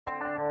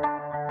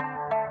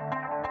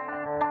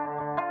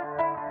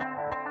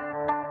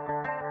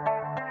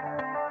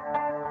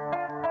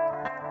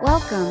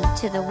Welcome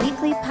to the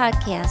weekly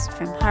podcast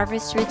from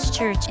Harvest Ridge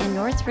Church in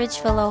North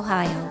Ridgeville,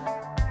 Ohio.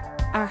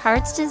 Our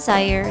heart's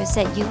desire is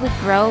that you would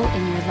grow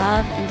in your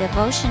love and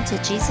devotion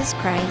to Jesus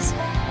Christ,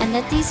 and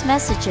that these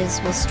messages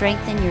will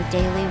strengthen your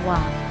daily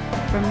walk.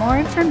 For more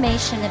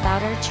information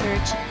about our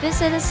church,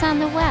 visit us on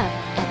the web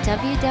at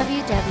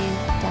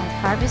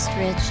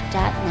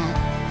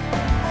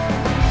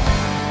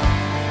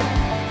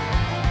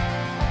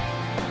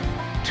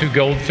www.harvestridge.net. Two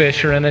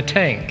goldfish are in a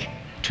tank.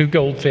 Two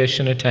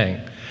goldfish in a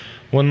tank.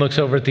 One looks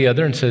over at the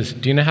other and says,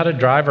 "Do you know how to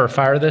drive or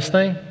fire this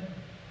thing?"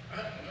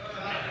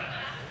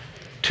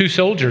 Two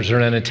soldiers are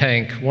in a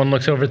tank. One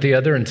looks over at the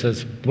other and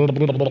says, blah,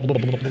 blah, blah, blah,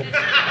 blah, blah.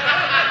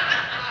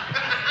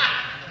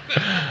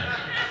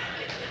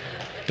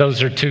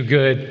 Those are two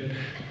good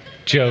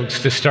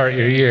jokes to start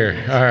your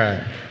year. All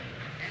right.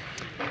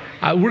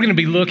 We're going to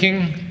be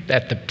looking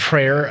at the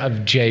prayer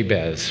of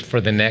Jabez for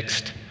the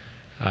next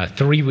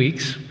 3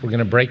 weeks. We're going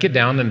to break it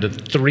down into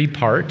 3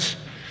 parts.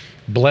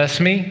 Bless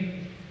me,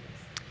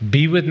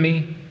 be with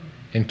me,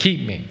 and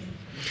keep me.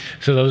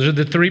 So those are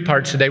the 3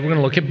 parts today. We're going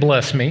to look at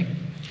bless me.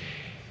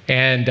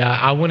 And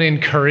I want to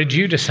encourage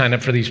you to sign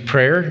up for these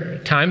prayer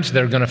times.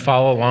 They're going to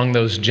follow along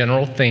those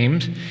general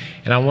themes.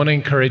 And I want to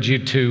encourage you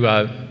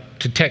to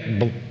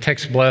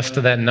text bless to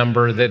that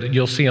number that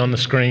you'll see on the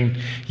screen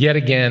yet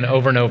again,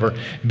 over and over.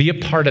 Be a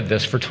part of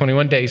this for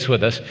 21 days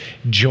with us.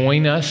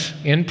 Join us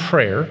in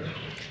prayer.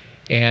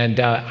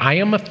 And I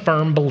am a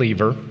firm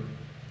believer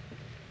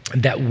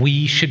that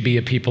we should be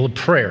a people of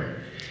prayer.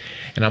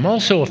 And I'm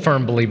also a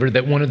firm believer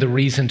that one of the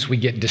reasons we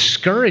get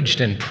discouraged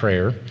in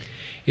prayer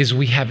is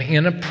we have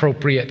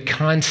inappropriate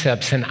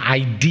concepts and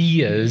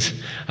ideas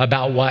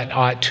about what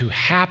ought to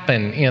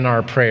happen in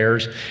our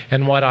prayers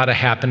and what ought to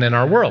happen in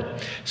our world.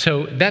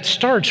 So that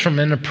starts from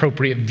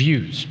inappropriate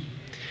views.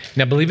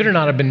 Now, believe it or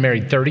not, I've been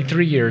married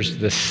 33 years to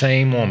the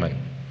same woman.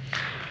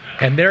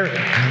 And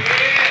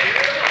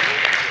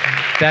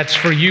that's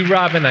for you,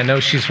 Robin. I know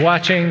she's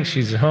watching.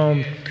 She's at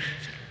home.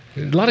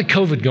 A lot of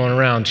COVID going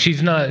around.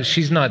 She's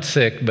not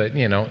sick, but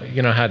you know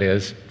how it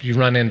is. You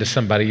run into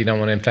somebody, you don't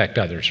want to infect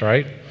others,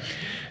 right?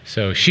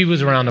 So she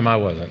was around and I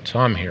wasn't, so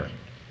I'm here.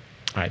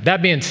 All right,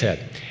 that being said,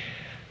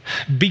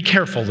 be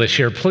careful this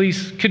year,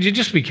 please. Could you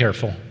just be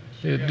careful?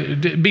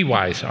 Be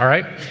wise, all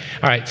right?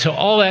 All right, so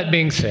all that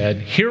being said,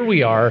 here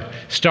we are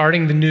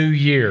starting the new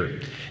year.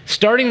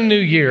 Starting the new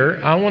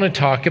year, I want to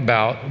talk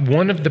about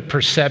one of the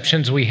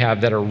perceptions we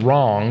have that are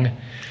wrong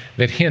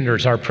that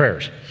hinders our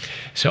prayers.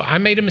 So I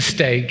made a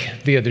mistake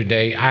the other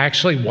day. I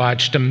actually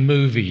watched a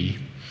movie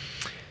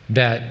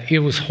that it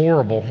was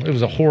horrible. It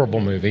was a horrible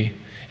movie.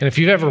 And if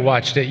you've ever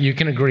watched it, you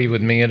can agree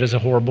with me. It is a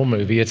horrible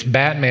movie. It's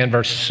Batman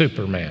versus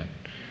Superman.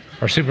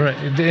 Or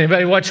Superman. Did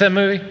anybody watch that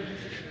movie?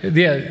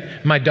 Yeah.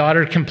 My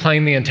daughter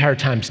complained the entire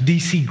time,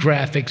 DC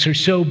graphics are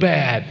so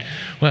bad.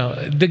 Well,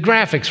 the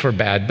graphics were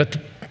bad, but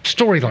the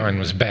storyline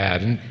was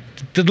bad. And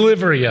the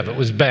delivery of it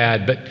was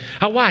bad. But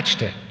I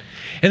watched it.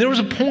 And there was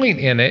a point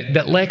in it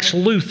that Lex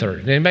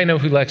Luthor, anybody know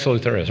who Lex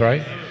Luthor is,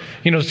 right?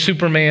 You know,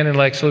 Superman and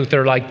Lex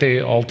Luthor, like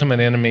the ultimate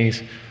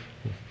enemies.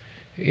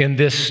 In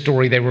this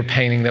story, they were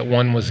painting that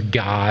one was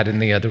God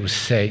and the other was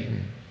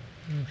Satan.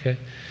 Okay?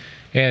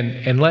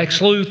 And Lex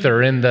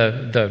Luthor, in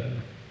the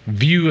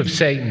view of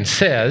Satan,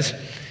 says,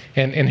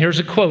 and here's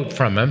a quote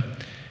from him,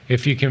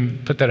 if you can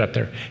put that up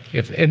there.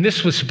 And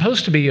this was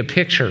supposed to be a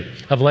picture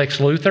of Lex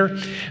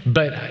Luthor,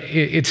 but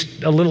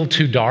it's a little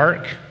too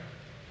dark.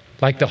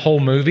 Like the whole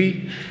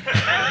movie,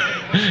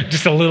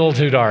 just a little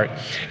too dark.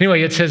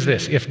 Anyway, it says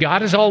this: if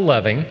God is all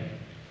loving,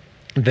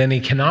 then he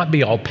cannot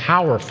be all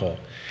powerful.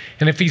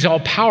 And if he's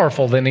all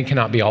powerful, then he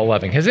cannot be all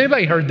loving. Has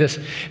anybody heard this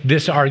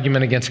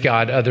argument against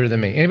God other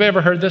than me? Anybody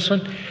ever heard this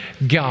one?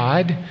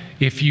 God,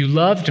 if you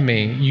loved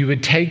me, you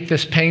would take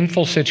this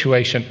painful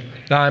situation.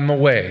 I'm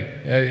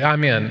away.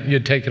 I'm in.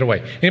 You'd take it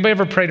away. Anybody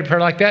ever prayed a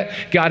prayer like that?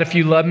 God, if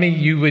you love me,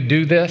 you would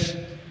do this.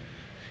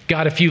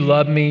 God, if you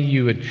love me,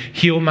 you would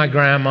heal my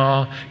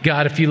grandma.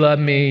 God, if you love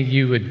me,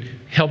 you would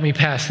help me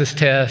pass this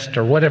test,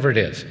 or whatever it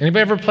is.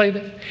 Anybody ever play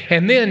that?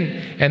 And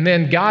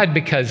then God,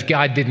 because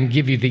God didn't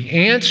give you the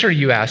answer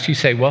you asked, you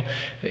say, well,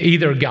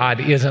 either God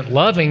isn't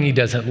loving, he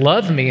doesn't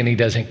love me, and he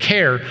doesn't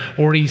care,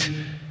 or he's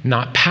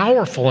not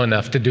powerful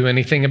enough to do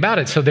anything about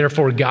it. So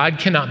therefore, God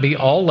cannot be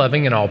all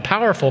loving and all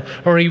powerful,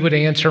 or he would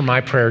answer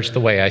my prayers the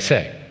way I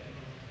say.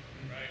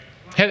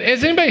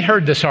 Has anybody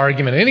heard this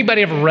argument?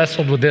 Anybody ever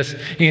wrestled with this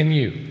in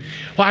you?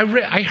 Well,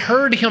 I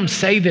heard him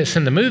say this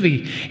in the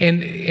movie,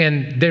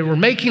 and they were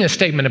making a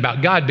statement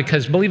about God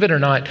because, believe it or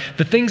not,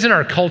 the things in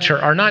our culture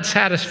are not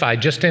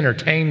satisfied just to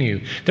entertain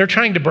you. They're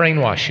trying to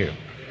brainwash you.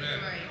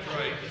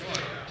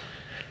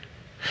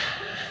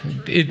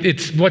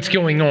 It's what's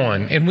going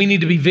on. And we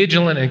need to be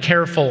vigilant and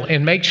careful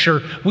and make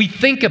sure we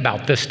think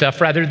about this stuff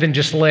rather than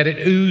just let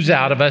it ooze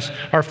out of us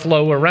or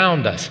flow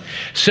around us.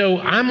 So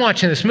I'm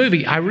watching this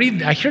movie.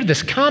 I hear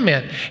this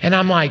comment, and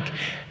I'm like,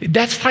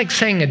 that's like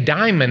saying a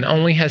diamond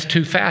only has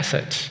 2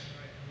 facets.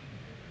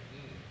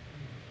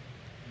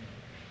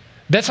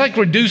 That's like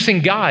reducing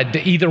God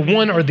to either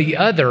one or the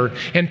other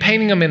and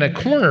painting him in a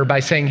corner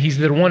by saying he's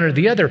the one or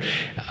the other,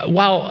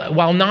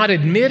 while not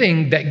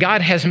admitting that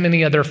God has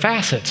many other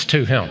facets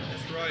to him.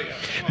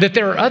 That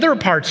there are other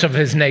parts of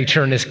his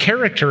nature and his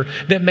character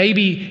that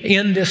maybe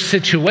in this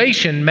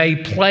situation may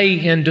play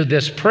into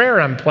this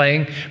prayer I'm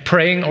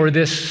praying, or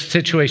this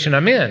situation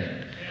I'm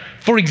in.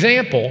 For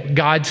example,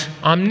 God's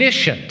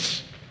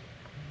omniscience.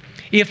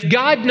 If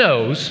God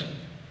knows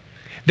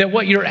that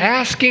what you're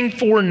asking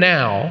for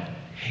now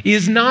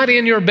is not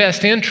in your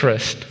best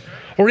interest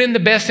or in the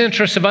best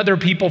interest of other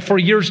people for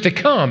years to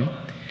come,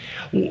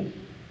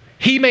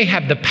 he may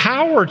have the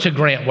power to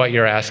grant what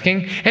you're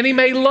asking, and he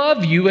may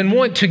love you and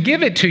want to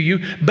give it to you,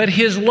 but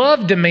his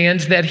love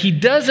demands that he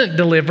doesn't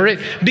deliver it,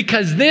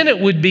 because then it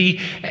would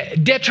be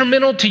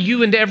detrimental to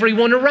you and to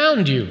everyone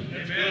around you.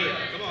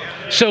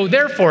 So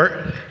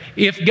therefore,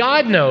 if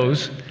God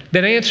knows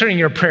that answering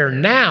your prayer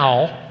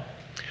now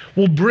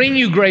will bring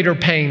you greater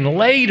pain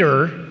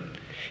later,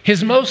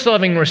 his most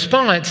loving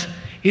response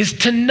is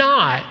to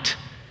not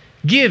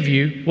give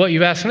you what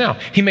you've asked now.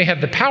 He may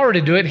have the power to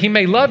do it. He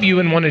may love you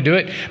and want to do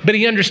it, but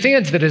he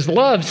understands that his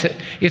love,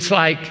 it's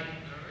like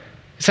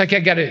I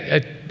got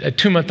a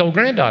 2-month-old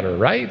granddaughter,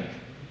 right?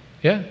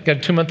 Yeah, got a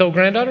 2-month-old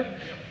granddaughter.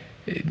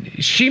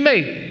 She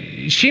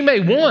may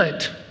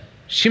want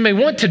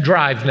to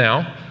drive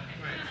now,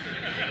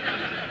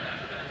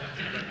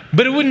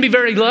 but it wouldn't be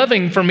very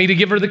loving for me to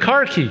give her the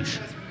car keys.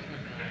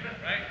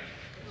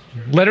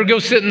 Let her go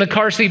sit in the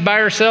car seat by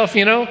herself,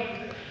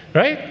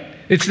 right?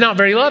 It's not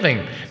very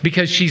loving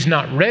because she's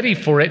not ready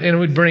for it, and it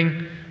would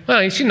bring,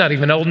 well, she's not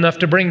even old enough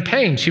to bring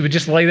pain. She would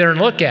just lay there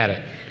and look at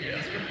it,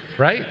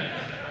 right?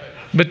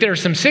 But there are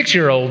some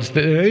 6-year-olds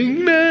that,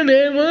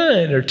 I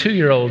want, or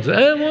 2-year-olds,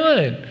 I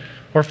want,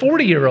 or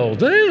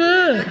 40-year-olds, I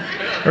want,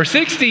 or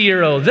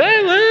 60-year-olds,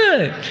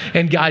 I want.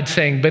 And God's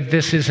saying, but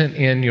this isn't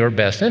in your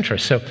best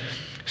interest.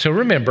 So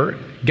remember,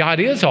 God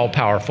is all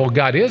powerful,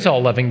 God is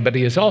all loving, but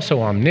he is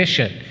also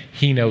omniscient.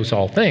 He knows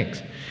all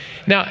things.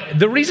 Now,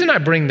 the reason I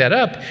bring that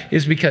up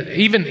is because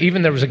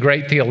even there was a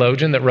great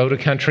theologian that wrote a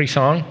country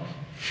song.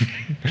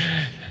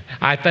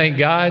 I thank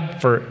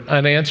God for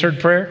unanswered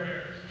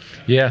prayer.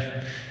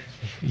 Yeah,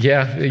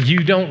 you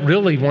don't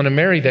really want to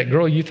marry that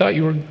girl you thought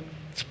you were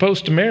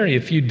supposed to marry.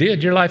 If you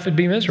did, your life would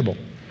be miserable.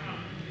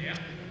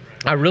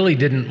 I really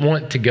didn't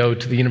want to go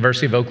to the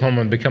University of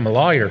Oklahoma and become a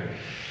lawyer,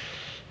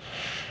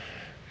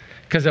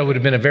 because I would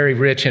have been a very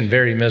rich and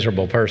very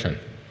miserable person.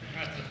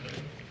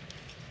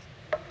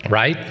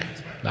 Right?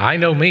 I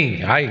know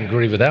me. I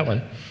agree with that one.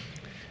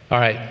 All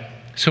right.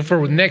 So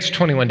for the next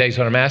 21 days,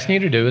 what I'm asking you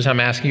to do is I'm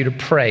asking you to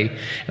pray.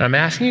 And I'm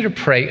asking you to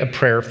pray a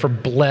prayer for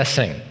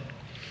blessing.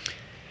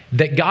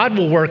 That God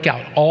will work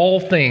out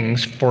all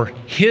things for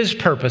his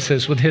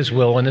purposes with his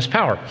will and his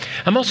power.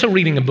 I'm also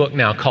reading a book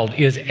now called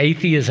Is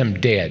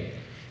Atheism Dead?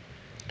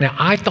 Now,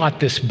 I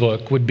thought this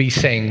book would be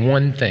saying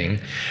one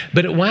thing,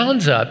 but it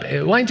winds up,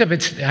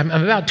 I'm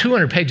about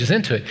 200 pages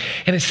into it,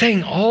 and it's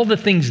saying all the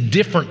things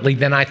differently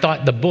than I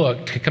thought the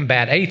book to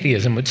combat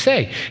atheism would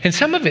say. And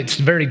some of it's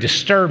very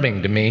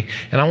disturbing to me,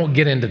 and I won't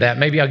get into that.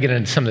 Maybe I'll get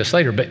into some of this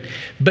later.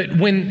 But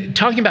when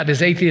talking about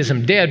is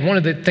atheism dead, one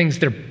of the things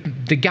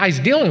the guy's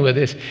dealing with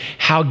is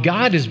how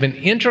God has been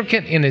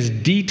intricate in his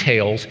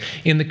details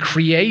in the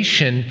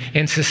creation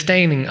and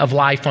sustaining of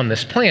life on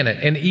this planet.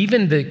 And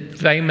even the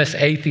famous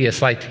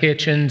atheists like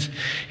Hitchens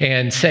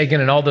and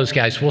Sagan and all those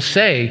guys will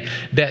say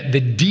that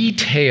the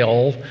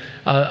detail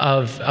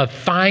of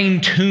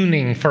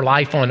fine-tuning for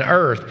life on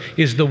earth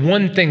is the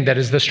one thing that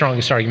is the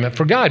strongest argument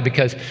for God,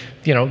 because,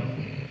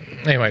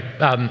 anyway,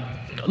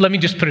 let me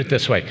just put it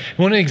this way.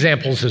 One of the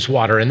examples is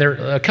water, and there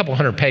are a couple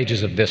hundred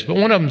pages of this, but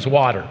one of them is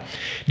water.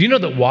 Do you know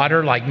that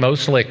water, like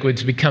most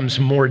liquids, becomes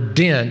more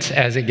dense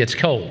as it gets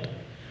cold?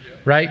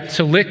 Right?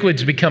 So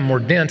liquids become more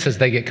dense as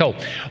they get cold.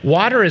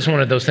 Water is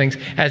one of those things.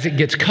 As it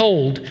gets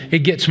cold, it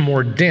gets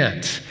more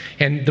dense.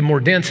 And the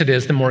more dense it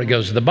is, the more it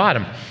goes to the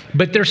bottom.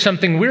 But there's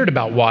something weird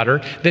about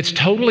water that's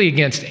totally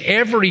against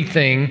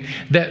everything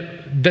that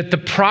the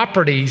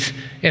properties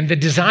and the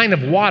design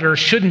of water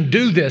shouldn't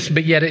do this,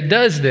 but yet it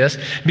does this,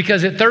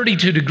 because at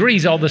 32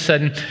 degrees, all of a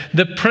sudden,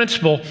 the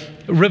principle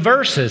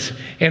reverses,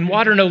 and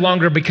water no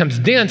longer becomes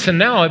dense, and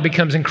now it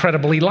becomes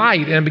incredibly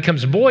light, and it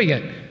becomes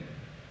buoyant,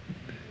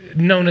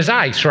 known as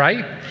ice,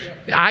 right?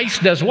 Ice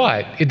does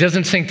what? It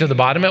doesn't sink to the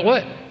bottom. It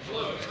what?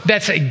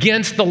 That's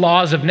against the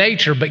laws of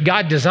nature, but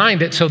God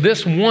designed it so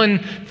this one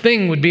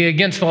thing would be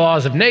against the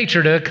laws of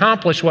nature to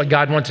accomplish what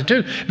God wants it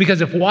to. Because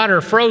if water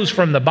froze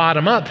from the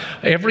bottom up,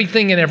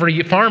 everything in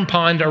every farm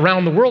pond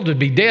around the world would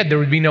be dead. There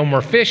would be no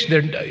more fish there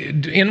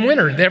in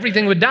winter.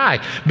 Everything would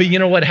die. But you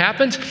know what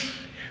happens?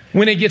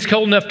 When it gets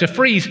cold enough to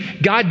freeze,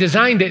 God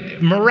designed it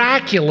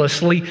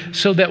miraculously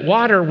so that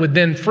water would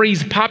then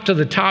freeze, pop to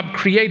the top,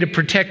 create a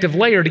protective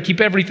layer to keep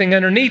everything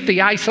underneath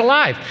the ice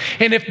alive.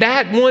 And if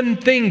that one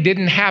thing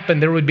didn't happen,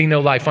 there would be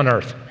no life on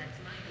earth.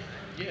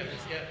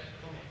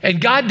 And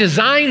God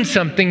designed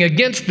something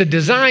against the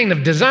design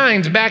of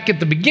designs back at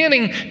the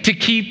beginning to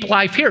keep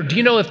life here. Do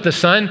you know if the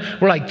sun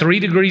were like 3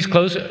 degrees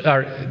closer,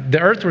 or the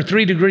earth were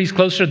 3 degrees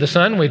closer to the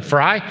sun, we'd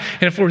fry.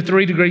 And if we're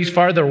 3 degrees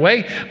farther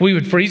away, we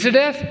would freeze to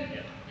death?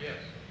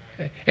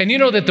 And you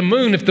know that the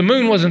moon, if the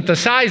moon wasn't the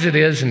size it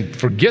is, and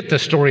forget the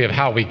story of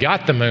how we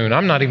got the moon,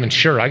 I'm not even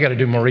sure. I got to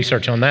do more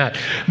research on that.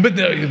 But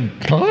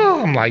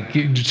I'm like,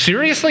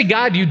 seriously,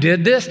 God, you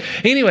did this?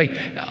 Anyway,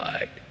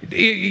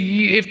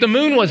 if the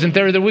moon wasn't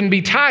there, there wouldn't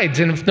be tides.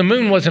 And if the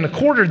moon wasn't a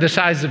quarter the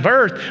size of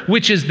Earth,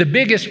 which is the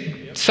biggest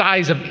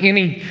size of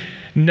any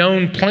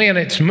known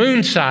planet's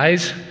moon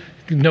size,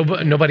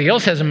 nobody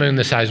else has a moon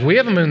this size. We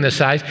have a moon this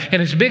size,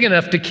 and it's big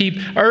enough to keep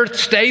Earth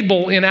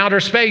stable in outer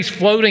space,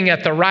 floating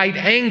at the right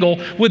angle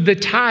with the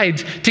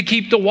tides to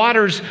keep the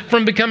waters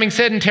from becoming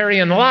sedentary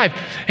and alive.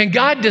 And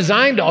God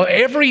designed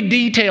every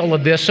detail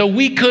of this so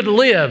we could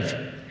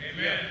live.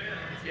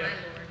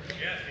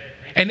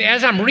 And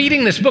as I'm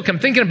reading this book, I'm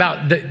thinking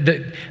about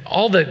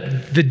all the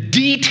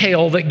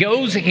detail that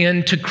goes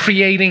into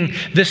creating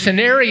the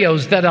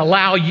scenarios that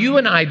allow you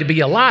and I to be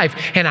alive.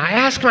 And I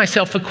ask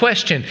myself a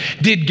question: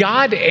 did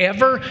God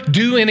ever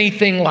do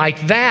anything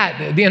like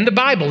that in the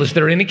Bible? Is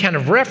there any kind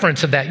of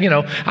reference of that? You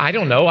know, I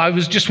don't know. I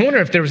was just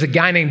wondering if there was a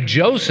guy named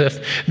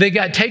Joseph that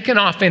got taken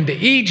off into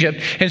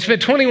Egypt and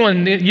spent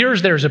 21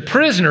 years there as a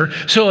prisoner.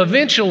 So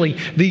eventually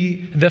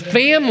the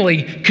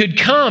family could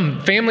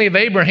come, family of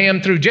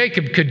Abraham through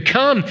Jacob could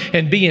come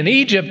and be in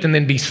Egypt and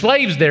then be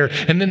slaves there.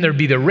 And then there'd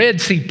be the Red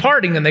Sea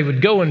parting, and they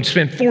would go and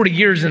spend 40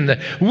 years in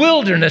the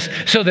wilderness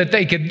so that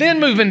they could then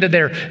move into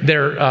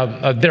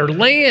their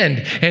land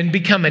and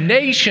become a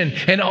nation.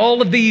 And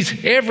all of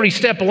these, every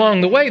step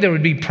along the way, there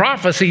would be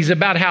prophecies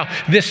about how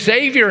this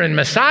Savior and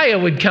Messiah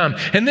would come.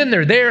 And then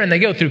they're there and they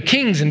go through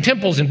kings and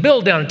temples and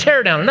build down and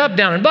tear down and up,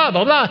 down and blah,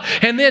 blah, blah.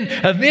 And then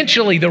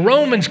eventually the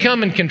Romans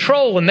come and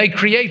control, and they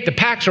create the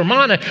Pax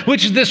Romana,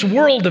 which is this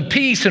world of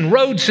peace and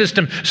road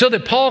system so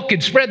that Paul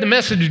could spread the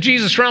message of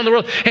Jesus around the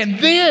world. And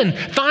then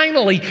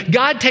finally,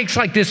 God takes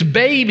like this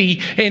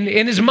baby, and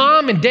his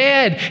mom and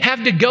dad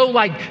have to go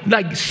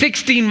like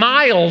 60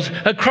 miles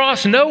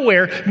across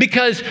nowhere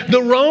because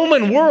the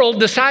Roman world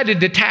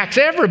decided to tax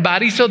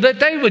everybody so that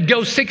they would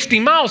go 60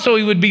 miles so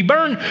he would be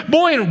born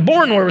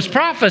where it was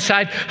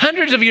prophesied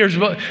hundreds of years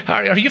ago.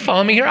 Are you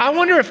following me here? I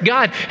wonder if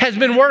God has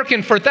been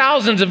working for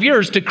thousands of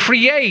years to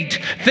create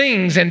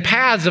things and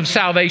paths of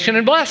salvation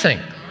and blessing.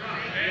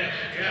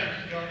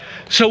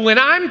 So when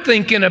I'm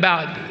thinking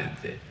about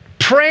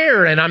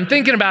prayer and I'm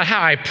thinking about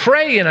how I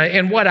pray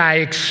and what I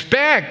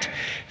expect,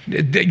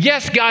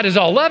 yes, God is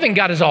all loving,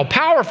 God is all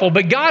powerful,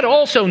 but God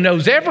also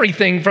knows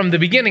everything from the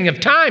beginning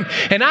of time.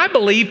 And I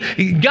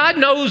believe God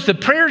knows the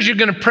prayers you're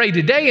going to pray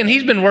today, and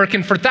He's been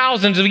working for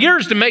thousands of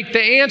years to make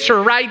the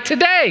answer right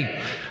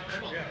today.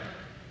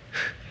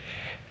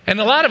 And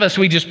a lot of us,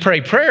 we just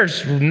pray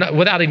prayers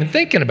without even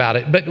thinking about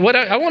it. But what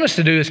I want us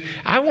to do is,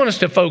 I want us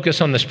to focus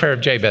on this prayer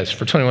of Jabez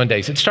for 21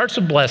 days. It starts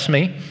with bless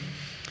me.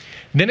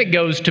 Then it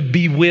goes to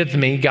be with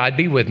me, God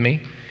be with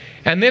me.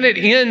 And then it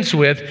ends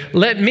with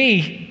let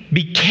me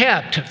be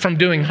kept from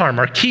doing harm,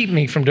 or keep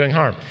me from doing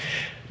harm.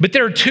 But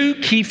there are two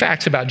key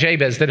facts about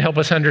Jabez that help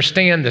us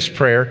understand this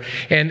prayer.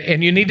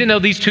 And you need to know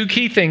these two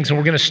key things, and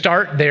we're going to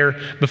start there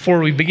before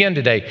we begin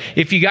today.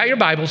 If you got your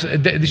Bibles,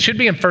 it should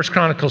be in 1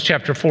 Chronicles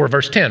chapter 4,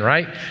 verse 10,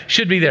 right?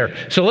 Should be there.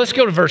 So let's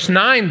go to verse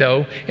 9,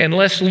 though, and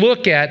let's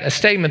look at a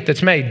statement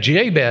that's made.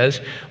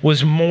 Jabez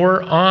was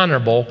more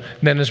honorable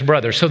than his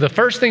brother. So the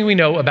first thing we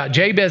know about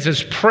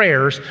Jabez's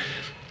prayers,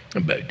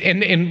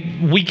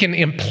 and we can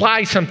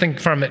imply something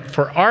from it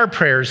for our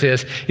prayers,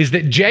 is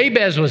that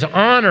Jabez was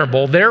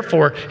honorable,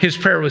 therefore his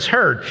prayer was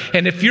heard.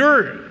 And if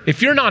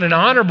you're not an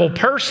honorable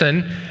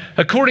person,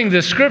 according to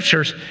the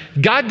scriptures,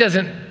 God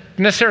doesn't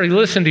necessarily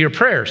listen to your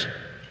prayers.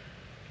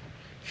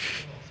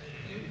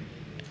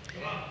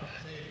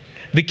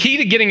 The key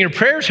to getting your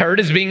prayers heard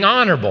is being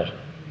honorable.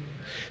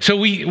 So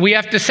we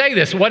have to say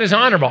this. What is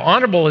honorable?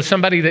 Honorable is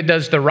somebody that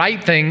does the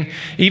right thing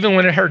even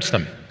when it hurts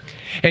them.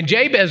 And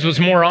Jabez was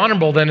more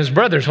honorable than his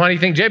brothers. Why do you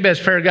think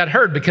Jabez's prayer got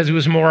heard? Because he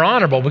was more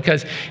honorable,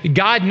 because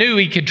God knew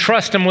he could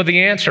trust him with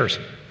the answers.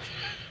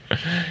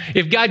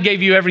 If God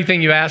gave you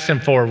everything you asked him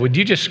for, would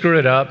you just screw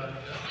it up?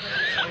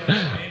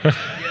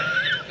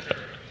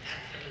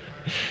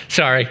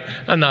 Sorry,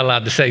 I'm not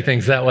allowed to say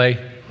things that way.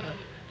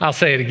 I'll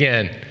say it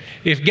again.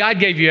 If God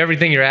gave you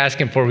everything you're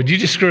asking for, would you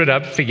just screw it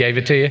up if he gave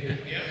it to you?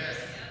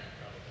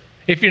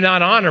 If you're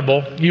not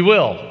honorable, you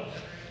will.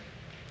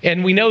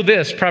 And we know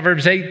this,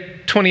 Proverbs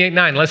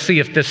 28:9. Let's see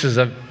if this is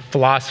a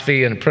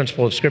philosophy and a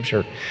principle of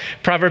Scripture.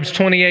 Proverbs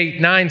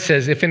 28:9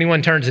 says, if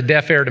anyone turns a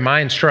deaf ear to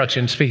my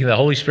instruction, speaking of the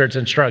Holy Spirit's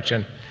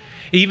instruction,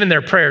 even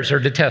their prayers are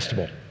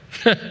detestable.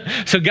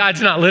 So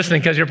God's not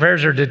listening because your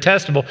prayers are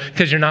detestable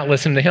because you're not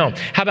listening to him.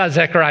 How about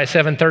Zechariah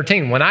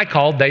 7:13? When I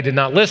called, they did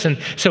not listen.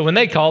 So when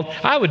they called,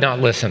 I would not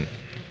listen.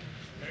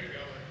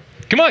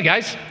 Come on,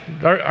 guys.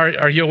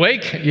 Are you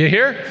awake? You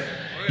here?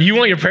 You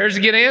want your prayers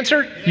to get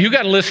answered? You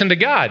got to listen to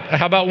God.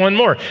 How about one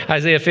more?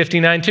 Isaiah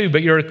 59:2.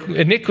 But your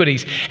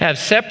iniquities have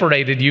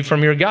separated you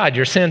from your God.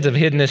 Your sins have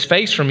hidden his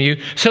face from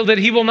you so that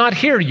he will not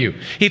hear you.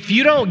 If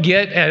you don't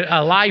get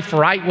a life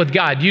right with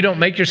God, you don't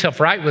make yourself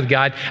right with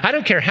God, I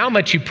don't care how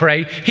much you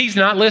pray, he's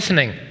not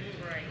listening.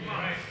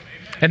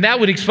 And that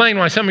would explain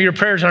why some of your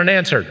prayers aren't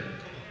answered.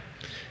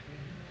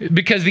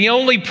 Because the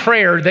only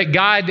prayer that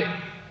God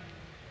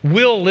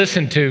will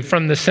listen to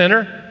from the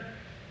sinner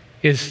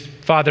is,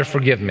 Father,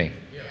 forgive me.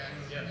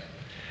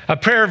 A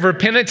prayer of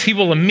repentance, he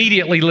will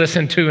immediately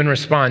listen to and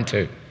respond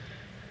to.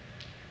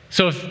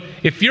 So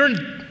if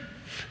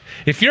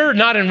you're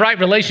not in right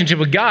relationship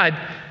with God,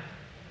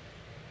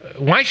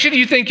 why should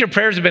you think your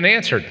prayers have been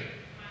answered?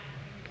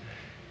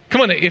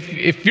 Come on,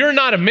 if you're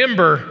not a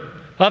member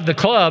of the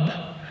club,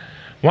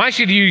 why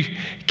should you,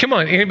 come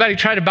on, anybody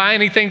try to buy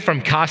anything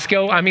from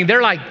Costco? I mean,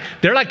 they're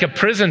like a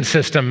prison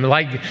system.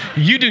 Like,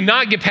 you do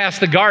not get past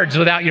the guards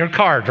without your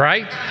card,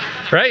 right?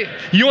 Right?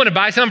 You want to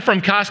buy something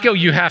from Costco,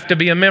 you have to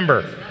be a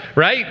member,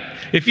 right?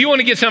 If you want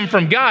to get something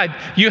from God,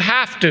 you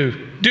have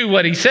to do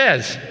what he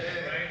says.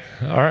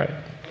 All right.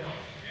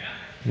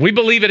 We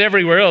believe it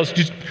everywhere else.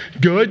 Just,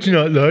 God's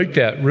not like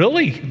that.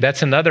 Really?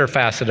 That's another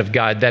facet of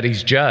God, that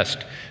he's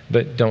just.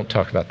 But don't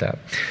talk about that.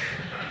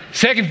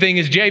 Second thing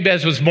is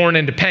Jabez was born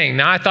into pain.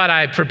 Now, I thought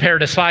I had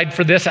prepared a slide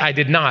for this. I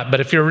did not. But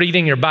if you're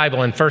reading your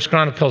Bible in 1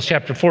 Chronicles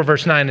chapter 4,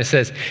 verse 9, it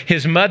says,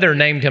 his mother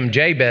named him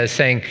Jabez,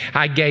 saying,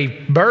 I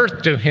gave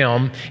birth to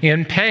him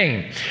in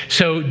pain.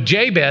 So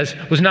Jabez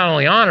was not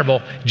only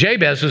honorable,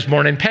 Jabez was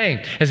born in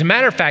pain. As a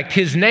matter of fact,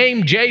 his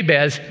name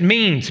Jabez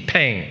means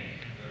pain.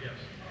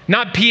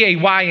 Not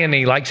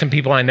P-A-Y-N-E like some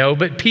people I know,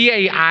 but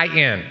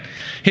P-A-I-N.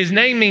 His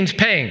name means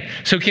pain.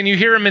 So can you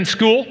hear him in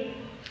school?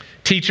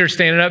 Teacher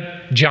standing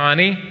up,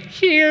 Johnny,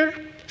 here.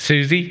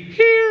 Susie,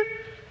 here.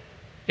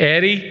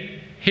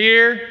 Eddie,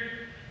 here.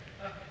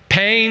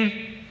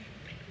 Pain,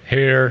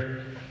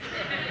 here.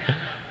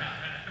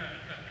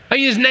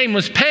 His name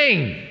was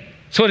Pain.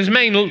 That's what his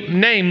main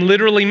name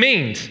literally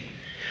means.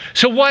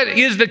 So what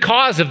is the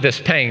cause of this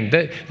pain?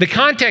 The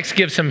context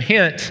gives some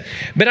hints,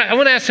 but I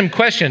want to ask some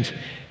questions.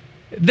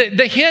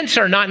 The hints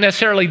are not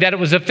necessarily that it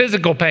was a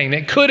physical pain.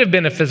 It could have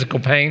been a physical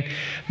pain,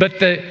 but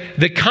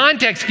the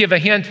context give a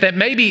hint that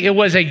maybe it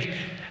was a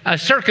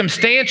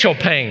circumstantial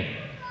pain.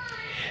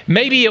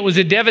 Maybe it was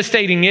a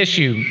devastating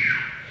issue.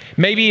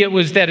 Maybe it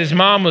was that his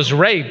mom was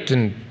raped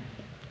and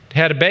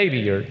had a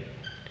baby, or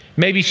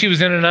maybe she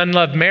was in an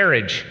unloved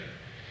marriage.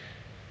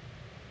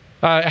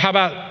 How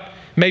about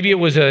maybe it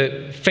was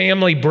a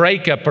family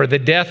breakup or the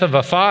death of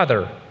a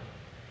father,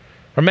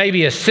 or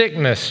maybe a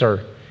sickness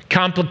or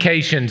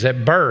complications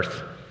at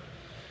birth.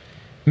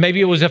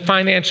 Maybe it was a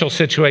financial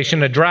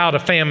situation, a drought, a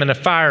famine, a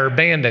fire,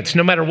 bandits.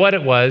 No matter what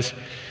it was,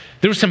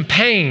 there was some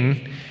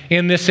pain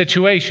in this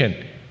situation.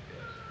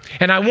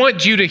 And I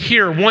want you to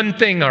hear one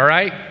thing, all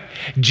right?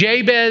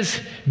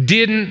 Jabez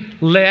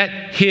didn't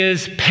let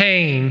his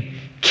pain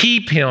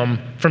keep him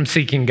from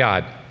seeking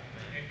God.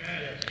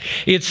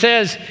 It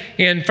says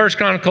in 1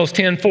 Chronicles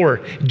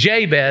 10:4,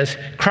 Jabez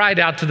cried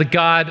out to the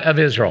God of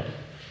Israel.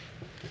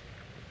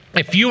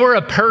 If you are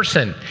a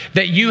person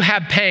that you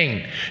have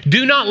pain,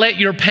 do not let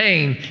your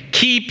pain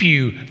keep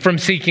you from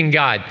seeking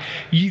God.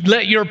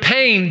 Let your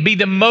pain be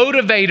the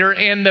motivator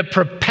and the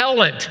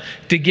propellant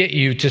to get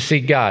you to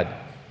seek God.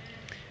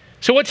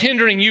 So what's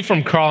hindering you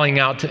from crying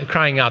out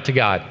to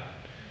God?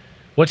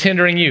 What's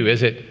hindering you?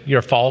 Is it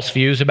your false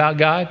views about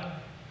God?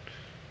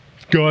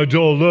 God's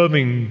all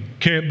loving,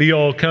 can't be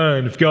all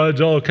kind. If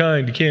God's all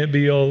kind, he can't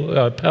be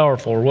all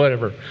powerful, or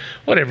whatever.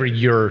 Whatever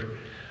your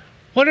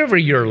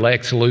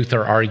Lex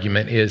Luthor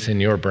argument is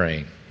in your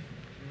brain.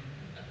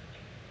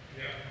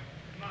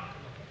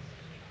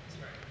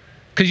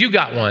 Because you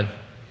got one.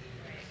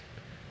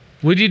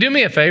 Would you do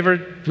me a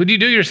favor? Would you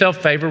do yourself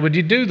a favor? Would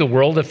you do the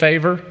world a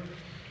favor?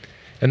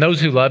 And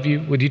those who love you,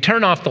 would you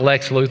turn off the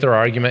Lex Luthor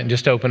argument and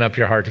just open up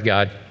your heart to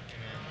God?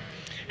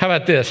 How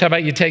about this? How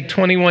about you take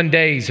 21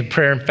 days of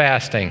prayer and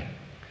fasting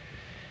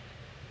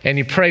and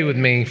you pray with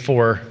me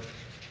for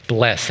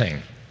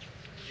blessing.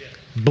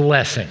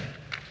 Blessing.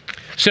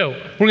 So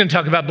we're going to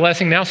talk about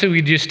blessing now. So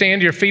we just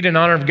stand to your feet in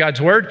honor of God's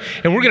word,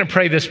 and we're going to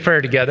pray this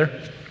prayer together.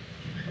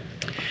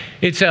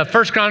 It's 1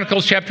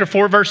 Chronicles chapter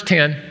 4, verse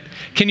 10.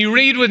 Can you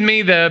read with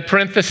me the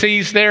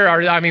parentheses there?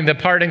 The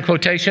part in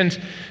quotations,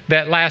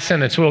 that last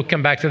sentence. We'll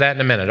come back to that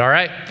in a minute, all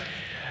right?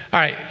 All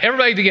right,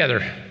 everybody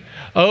together.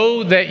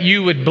 Oh, that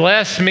you would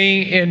bless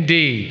me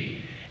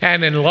indeed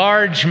and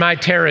enlarge my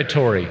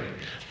territory.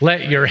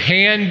 Let your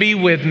hand be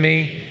with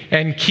me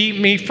and keep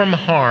me from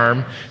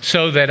harm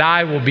so that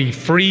I will be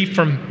free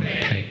from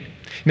pain.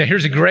 Now,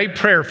 here's a great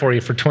prayer for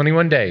you for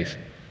 21 days.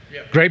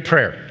 Great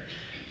prayer.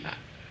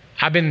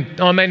 I've been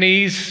on my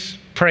knees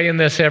praying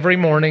this every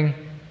morning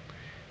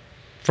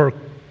for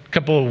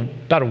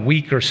about a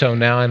week or so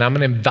now, and I'm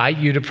going to invite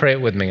you to pray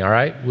it with me, all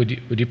right? Would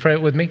you pray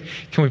it with me?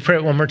 Can we pray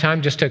it one more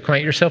time just to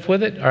acquaint yourself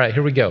with it? All right,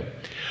 here we go.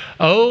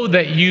 Oh,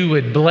 that you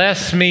would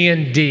bless me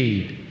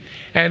indeed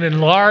and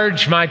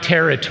enlarge my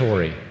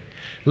territory.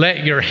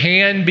 Let your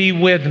hand be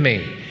with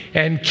me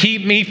and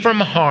keep me from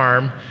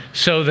harm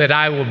so that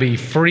I will be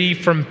free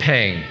from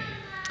pain.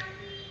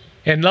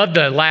 And love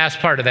the last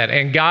part of that.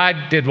 And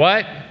God did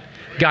what?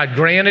 God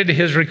granted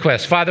his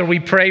request. Father, we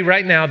pray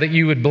right now that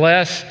you would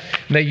bless,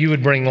 that you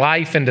would bring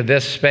life into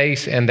this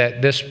space, and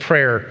that this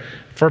prayer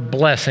for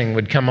blessing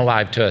would come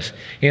alive to us.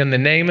 In the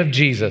name of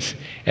Jesus,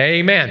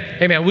 amen.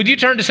 Amen. Would you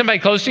turn to somebody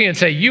close to you and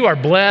say, you are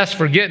blessed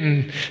for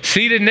getting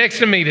seated next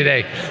to me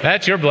today.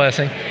 That's your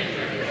blessing.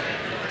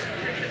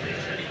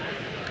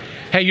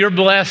 Hey, you're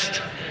blessed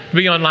to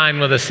be online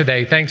with us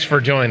today. Thanks for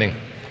joining.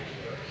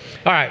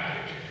 All right.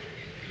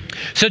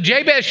 So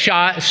Jabez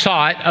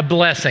sought a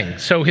blessing.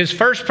 So his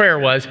first prayer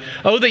was,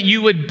 oh, that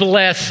you would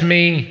bless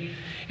me.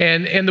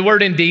 And the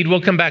word indeed,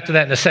 we'll come back to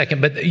that in a second,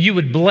 but you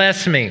would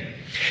bless me.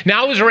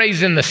 Now, I was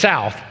raised in the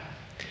South.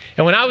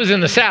 And when I was in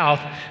the South,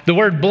 the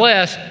word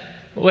bless,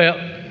 well,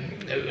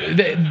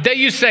 they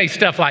used to say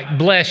stuff like,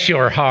 bless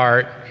your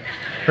heart,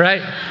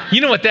 right?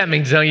 You know what that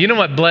means, though. You know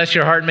what bless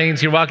your heart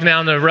means? You're walking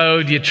down the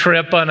road, you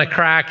trip on a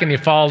crack and you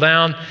fall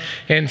down,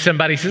 and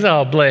somebody says,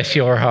 oh, bless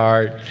your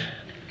heart.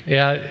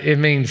 Yeah, it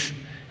means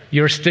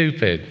you're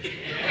stupid.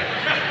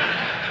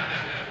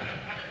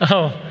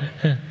 Oh,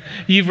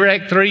 you've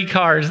wrecked 3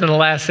 cars in the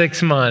last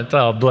 6 months.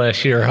 Oh,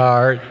 bless your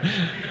heart.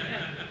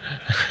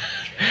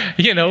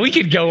 You know, we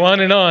could go on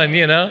and on,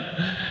 you know.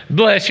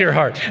 Bless your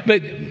heart.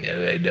 But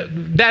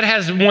that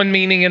has one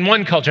meaning in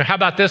one culture. How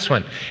about this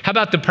one? How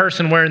about the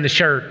person wearing the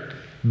shirt?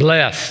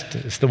 Blessed.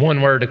 It's the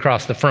one word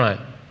across the front.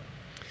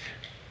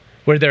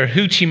 Where their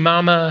hoochie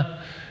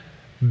mama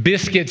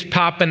biscuits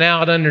popping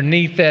out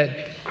underneath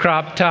that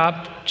crop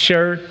top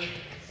shirt.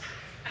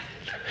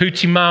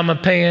 Hoochie mama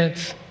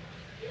pants.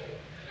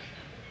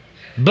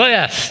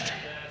 Blessed.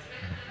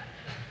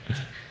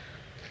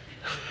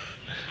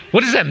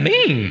 What does that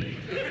mean?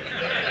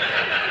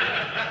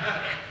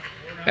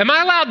 Am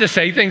I allowed to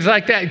say things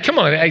like that? Come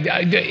on.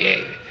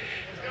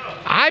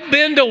 I've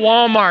been to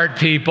Walmart,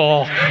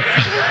 people.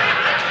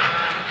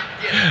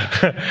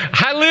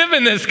 I live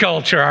in this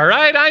culture, all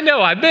right? I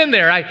know. I've been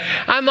there.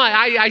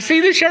 I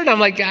see the shirt, and I'm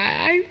like,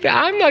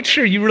 I'm not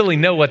sure you really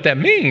know what that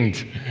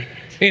means.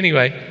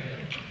 Anyway,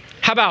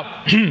 how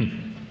about...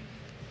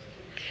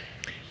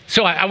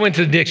 So I went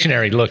to the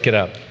dictionary to look it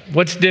up.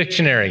 What's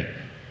dictionary?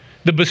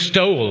 The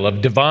bestowal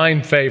of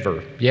divine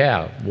favor.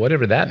 Yeah,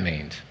 whatever that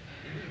means.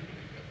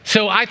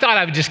 So I thought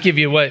I would just give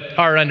you what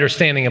our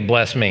understanding of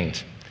blessed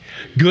means.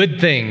 Good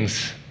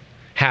things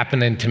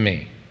happening to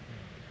me.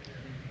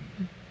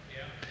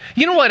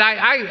 You know what?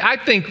 I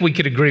think we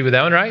could agree with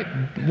that one, right?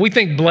 We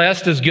think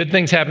blessed is good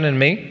things happening to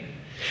me.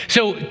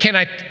 So can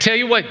I tell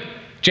you what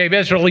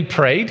Jabez really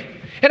prayed?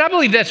 And I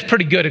believe that's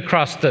pretty good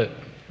across the...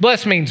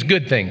 Blessed means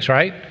good things,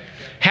 right?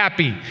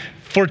 Happy,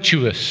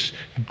 fortuitous,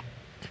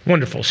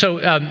 wonderful. So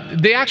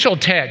the actual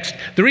text,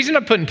 the reason I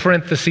put in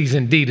parentheses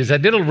indeed is I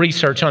did a little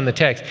research on the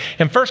text.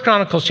 In 1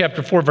 Chronicles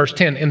chapter 4, verse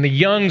 10, in the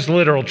Young's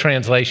literal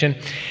translation,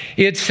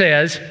 it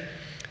says,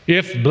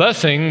 if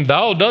blessing,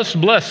 thou dost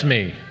bless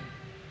me.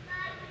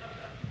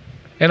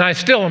 And I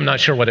still am not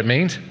sure what it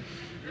means.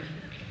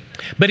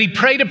 But he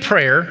prayed a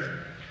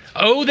prayer,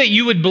 oh, that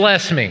you would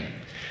bless me.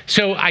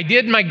 So I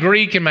did my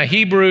Greek and my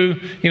Hebrew,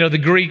 the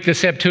Greek, the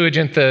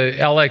Septuagint, the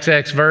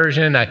LXX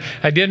version.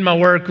 I did my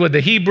work with the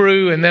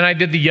Hebrew, and then I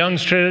did the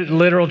Young's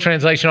literal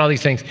translation, all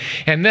these things.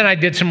 And then I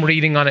did some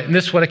reading on it, and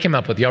this is what I came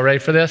up with. Y'all ready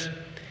for this?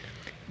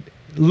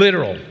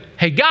 Literal.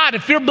 Hey, God,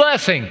 if you're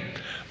blessing,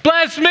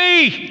 bless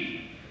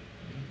me.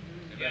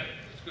 Yeah,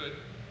 that's good.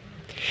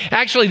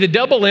 Actually, the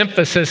double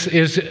emphasis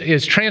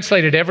is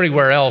translated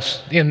everywhere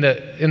else in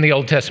the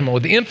Old Testament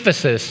with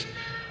emphasis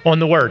on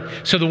the word.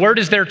 So the word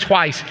is there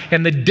twice,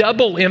 and the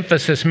double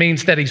emphasis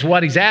means that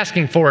what he's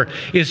asking for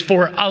is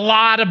for a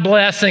lot of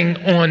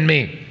blessing on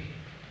me.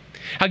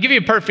 I'll give you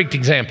a perfect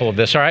example of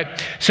this, all right?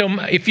 So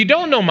if you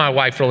don't know my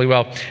wife really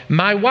well,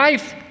 my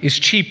wife is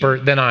cheaper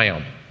than I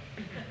am.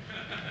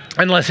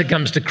 Unless it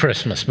comes to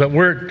Christmas, but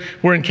we're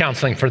in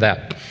counseling for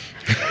that.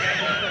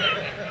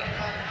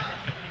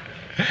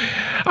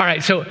 All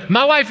right, so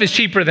my wife is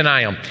cheaper than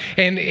I am.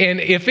 And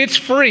if it's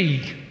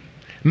free,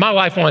 my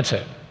wife wants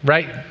it,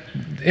 right?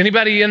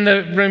 Anybody in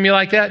the room you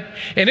like that?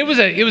 And it was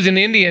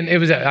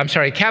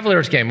a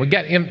Cavaliers game. We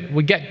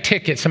got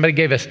tickets. Somebody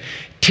gave us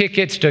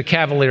tickets to a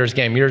Cavaliers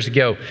game years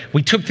ago.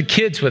 We took the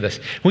kids with us.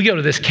 We go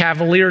to this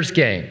Cavaliers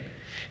game.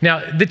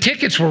 Now, the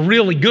tickets were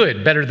really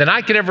good, better than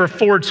I could ever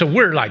afford, so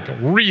we're like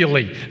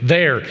really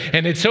there,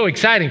 and it's so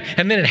exciting.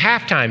 And then at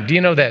halftime, do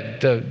you know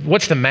that,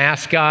 what's the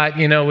mascot,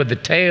 with the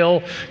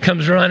tail,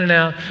 comes running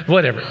out?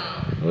 Whatever.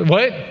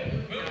 What?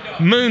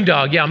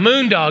 Moondog. Yeah,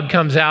 Moondog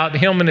comes out,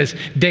 him and his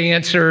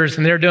dancers,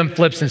 and they're doing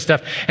flips and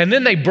stuff. And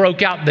then they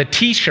broke out the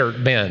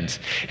T-shirt bins,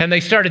 and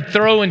they started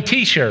throwing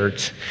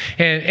T-shirts.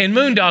 And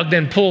Moondog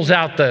then pulls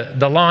out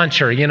the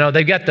launcher.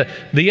 They've got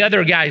the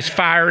other guys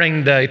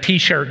firing the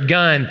T-shirt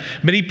gun,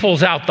 but he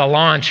pulls out the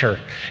launcher.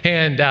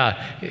 And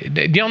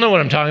do y'all know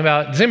what I'm talking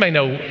about? Does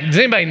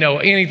anybody know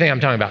anything I'm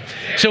talking about?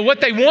 So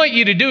what they want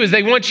you to do is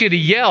they want you to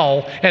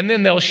yell, and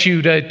then they'll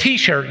shoot a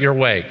T-shirt your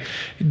way.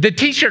 The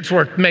T-shirt's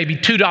worth maybe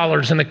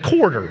 $2.25.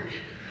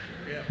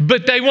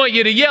 but they want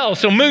you to yell.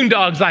 So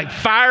Moondog's like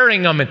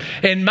firing them.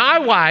 And my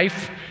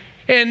wife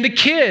and the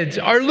kids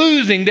are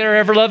losing their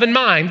ever-loving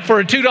mind for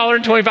a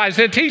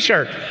 $2.25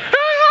 t-shirt.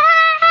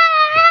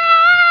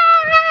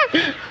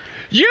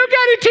 You got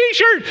a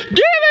t-shirt, give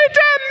it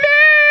to me!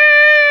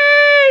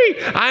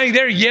 I mean,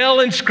 they're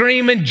yelling,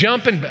 screaming,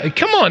 jumping.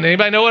 Come on,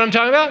 anybody know what I'm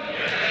talking about?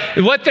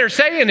 What they're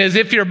saying is,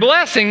 if you're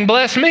blessing,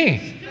 bless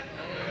me.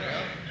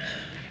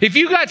 If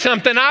you got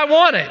something, I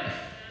want it.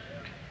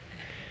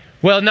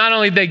 Well, not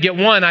only did they get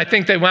one, I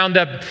think they wound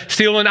up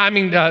stealing,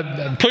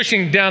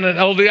 pushing down an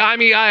old,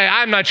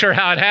 I'm not sure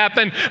how it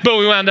happened, but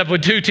we wound up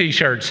with 2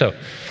 t-shirts. So,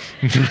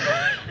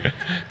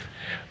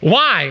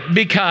 why?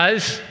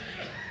 Because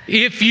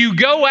if you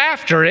go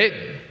after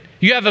it,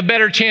 you have a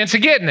better chance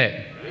of getting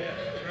it.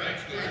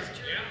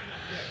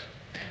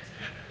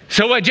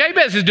 So what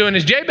Jabez is doing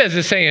is Jabez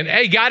is saying,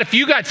 hey, God, if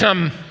you got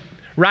something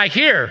right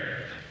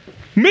here,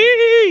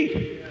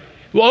 me.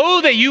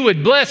 Oh, that you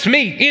would bless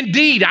me.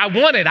 Indeed, I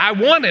want it. I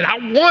want it. I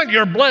want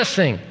your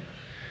blessing.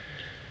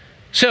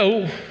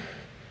 So,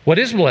 what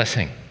is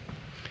blessing?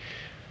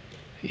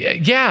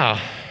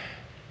 Yeah.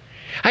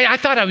 I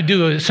thought I would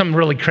do something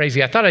really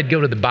crazy. I thought I'd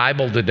go to the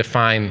Bible to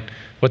define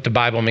what the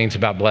Bible means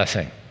about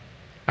blessing.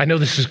 I know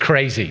this is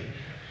crazy,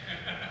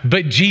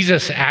 but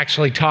Jesus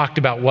actually talked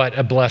about what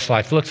a blessed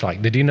life looks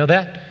like. Did you know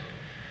that?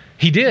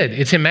 He did.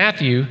 It's in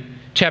Matthew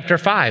chapter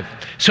 5.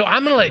 So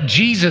I'm going to let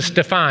Jesus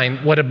define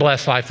what a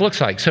blessed life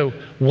looks like. So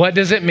what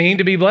does it mean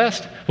to be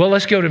blessed? Well,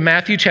 let's go to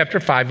Matthew chapter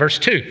 5, verse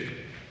 2.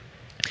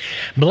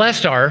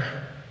 Blessed are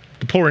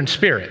the poor in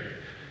spirit,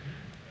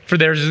 for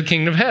theirs is the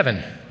kingdom of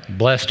heaven.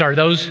 Blessed are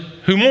those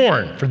who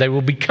mourn, for they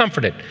will be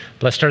comforted.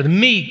 Blessed are the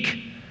meek,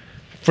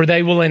 for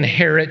they will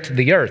inherit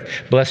the earth.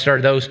 Blessed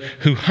are those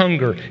who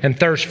hunger and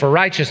thirst for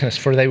righteousness,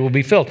 for they will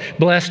be filled.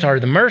 Blessed are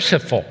the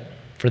merciful,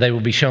 for they will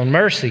be shown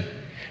mercy.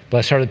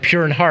 Blessed are the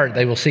pure in heart,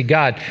 they will see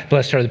God.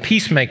 Blessed are the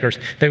peacemakers,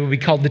 they will be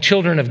called the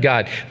children of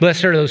God.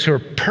 Blessed are those who are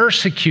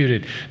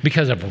persecuted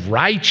because of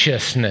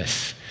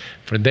righteousness,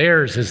 for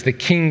theirs is the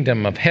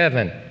kingdom of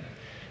heaven.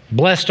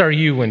 Blessed are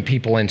you when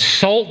people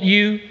insult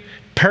you,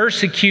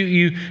 persecute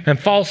you, and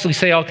falsely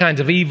say all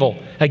kinds of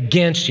evil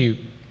against you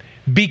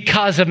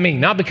because of me,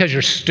 not because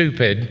you're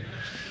stupid.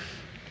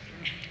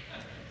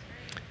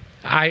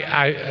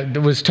 I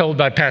was told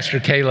by Pastor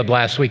Caleb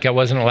last week I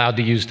wasn't allowed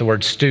to use the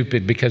word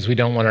stupid because we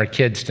don't want our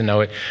kids to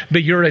know it.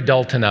 But you're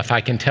adult enough,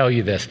 I can tell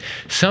you this.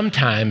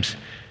 Sometimes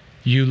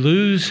you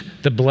lose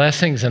the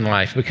blessings in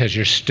life because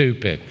you're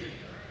stupid.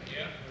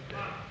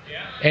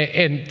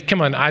 And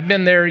come on, I've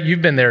been there,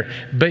 you've been there,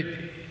 but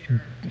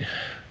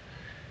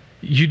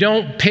you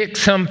don't pick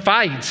some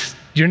fights.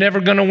 You're never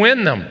going to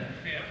win them,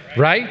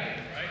 right?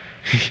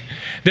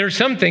 There are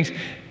some things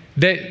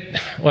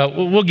that, well,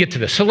 we'll get to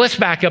this. So let's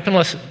back up and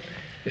let's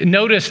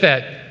notice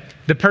that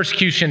the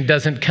persecution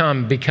doesn't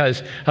come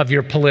because of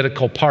your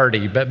political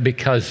party, but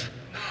because,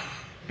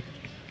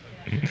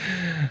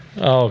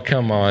 oh,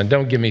 come on,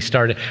 don't get me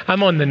started.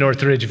 I'm on the North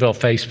Ridgeville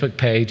Facebook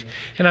page,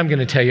 and I'm going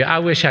to tell you, I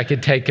wish I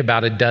could take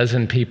about a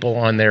dozen people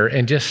on there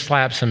and just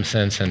slap some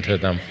sense into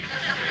them.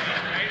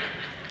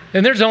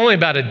 And there's only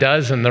about a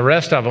dozen, the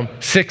rest of them,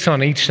 6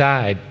 on each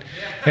side.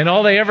 And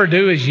all they ever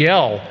do is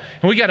yell.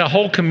 And we got a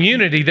whole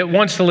community that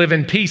wants to live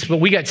in peace, but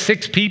we got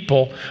 6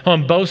 people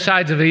on both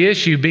sides of the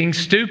issue being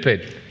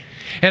stupid.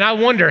 And I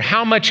wonder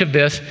how much of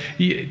this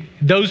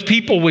those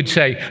people would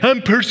say,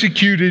 I'm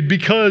persecuted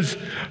because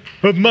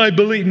of my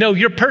belief. No,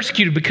 you're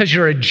persecuted because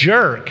you're a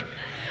jerk.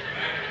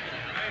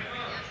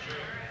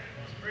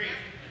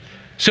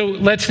 So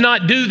let's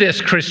not do this,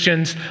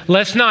 Christians.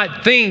 Let's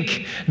not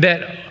think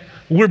that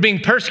we're being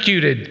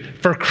persecuted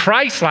for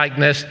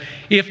Christ-likeness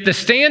if the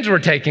stands we're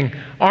taking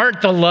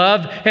aren't the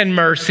love and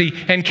mercy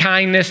and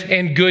kindness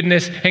and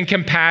goodness and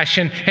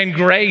compassion and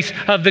grace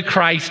of the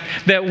Christ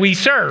that we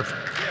serve.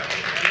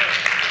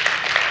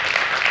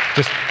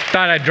 Just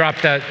thought I'd drop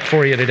that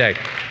for you today.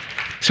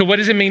 So what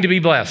does it mean to be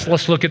blessed?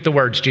 Let's look at the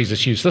words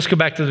Jesus used. Let's go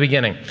back to the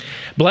beginning.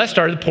 Blessed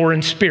are the poor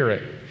in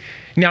spirit.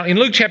 Now, in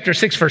Luke chapter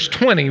 6, verse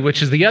 20,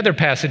 which is the other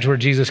passage where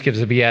Jesus gives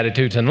the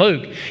Beatitudes in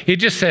Luke, it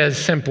just says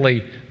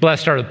simply,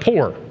 blessed are the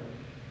poor.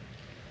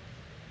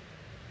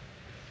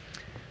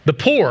 The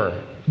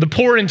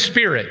poor in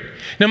spirit.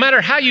 No matter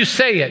how you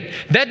say it,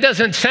 that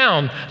doesn't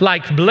sound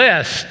like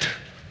blessed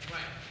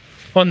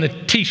on the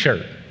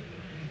t-shirt.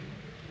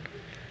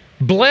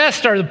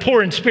 Blessed are the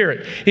poor in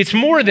spirit. It's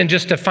more than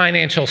just a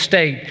financial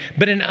state,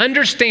 but an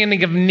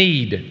understanding of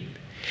need.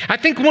 I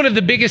think one of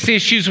the biggest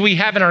issues we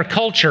have in our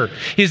culture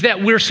is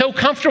that we're so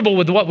comfortable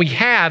with what we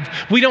have,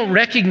 we don't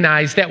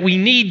recognize that we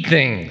need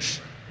things.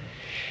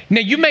 Now,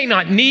 you may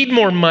not need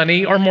more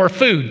money or more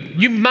food.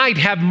 You might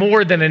have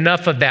more than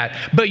enough of that,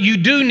 but you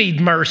do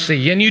need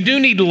mercy, and you do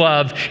need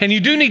love, and you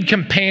do need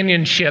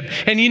companionship,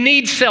 and you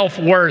need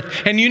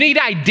self-worth, and you need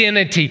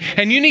identity,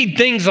 and you need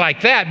things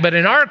like that. But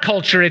in our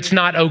culture, it's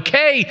not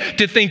okay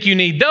to think you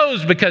need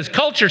those, because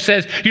culture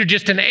says you're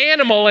just an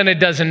animal and it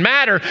doesn't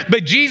matter.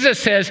 But Jesus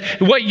says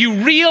what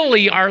you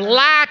really are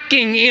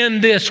lacking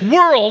in this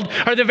world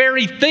are the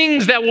very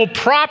things that will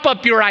prop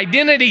up your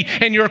identity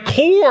and your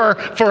core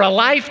for a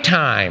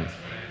lifetime.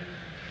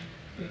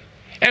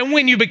 And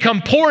when you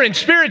become poor in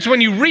spirits, when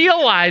you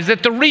realize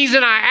that the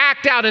reason I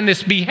act out in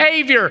this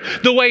behavior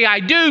the way I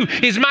do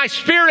is my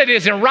spirit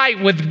isn't right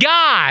with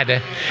God,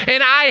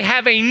 and I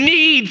have a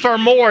need for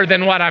more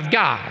than what I've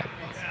got.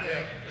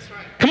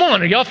 Come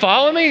on, are y'all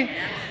following me?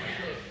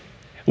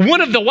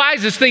 One of the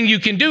wisest things you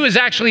can do is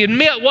actually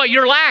admit what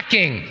you're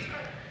lacking.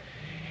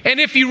 And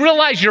if you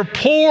realize you're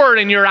poor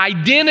in your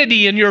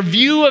identity and your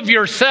view of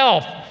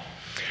yourself,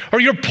 or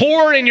you're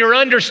poor in your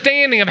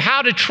understanding of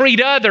how to treat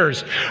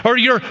others, or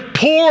you're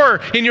poor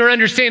in your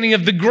understanding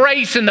of the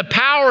grace and the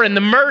power and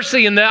the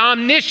mercy and the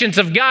omniscience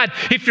of God,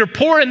 if you're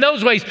poor in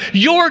those ways,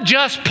 you're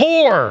just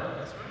poor.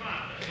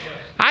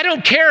 I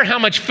don't care how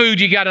much food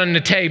you got on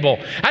the table.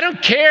 I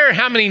don't care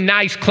how many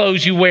nice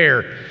clothes you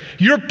wear.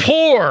 You're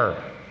poor.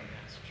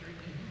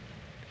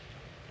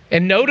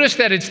 And notice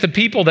that it's the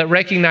people that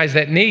recognize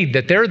that need,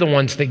 that they're the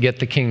ones that get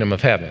the kingdom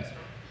of heaven.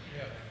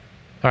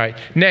 All right,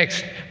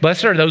 next,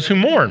 blessed are those who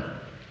mourn.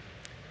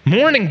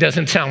 Mourning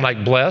doesn't sound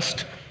like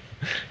blessed,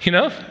 you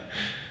know?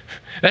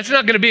 That's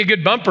not going to be a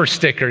good bumper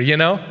sticker, you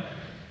know?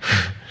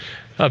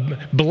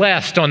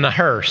 Blessed on the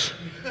hearse.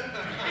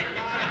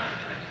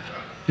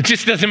 It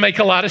just doesn't make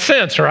a lot of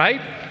sense,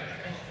 right?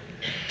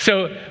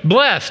 So,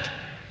 blessed.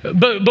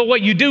 But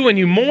what you do when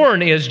you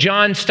mourn is,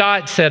 John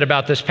Stott said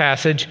about this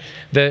passage,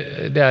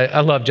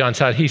 I love John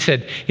Stott. He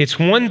said, it's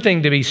one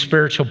thing to be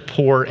spiritual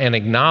poor and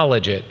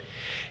acknowledge it.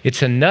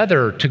 It's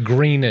another to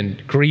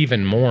grieve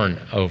and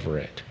mourn over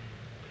it.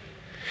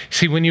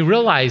 See, when you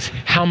realize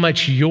how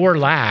much your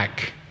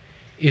lack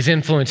is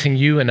influencing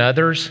you and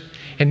others,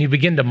 and you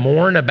begin to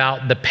mourn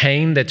about the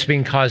pain that's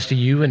being caused to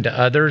you and to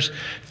others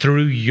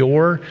through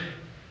your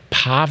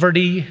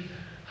poverty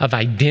of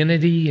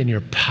identity and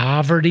your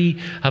poverty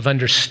of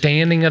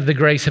understanding of the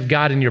grace of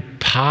God and your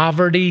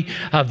poverty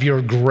of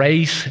your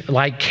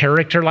grace-like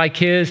character like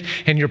His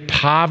and your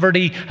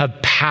poverty of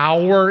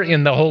power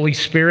in the Holy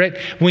Spirit,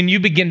 when you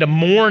begin to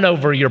mourn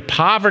over your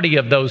poverty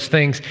of those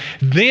things,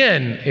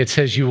 then it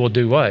says you will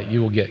do what?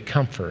 You will get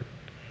comfort.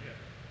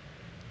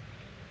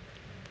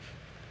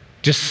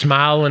 Just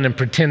smiling and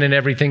pretending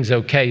everything's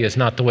okay is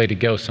not the way to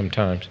go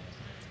sometimes.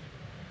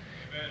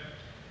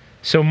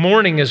 So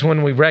mourning is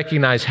when we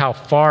recognize how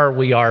far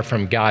we are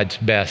from God's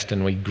best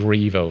and we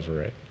grieve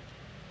over it.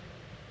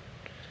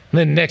 And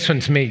then the next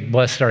one's meek.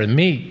 Blessed are the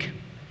meek.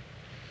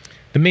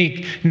 The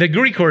meek. And the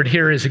Greek word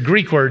here is a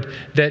Greek word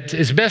that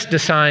is best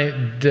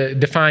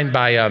defined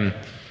by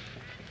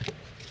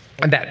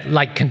that,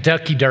 like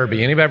Kentucky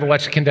Derby. Anybody ever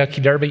watch the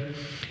Kentucky Derby?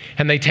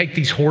 And they take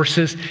these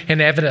horses,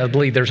 and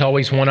inevitably there's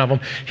always one of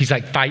them. He's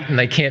like fighting,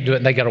 they can't do it,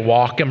 and they got to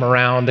walk him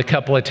around a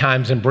couple of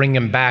times and bring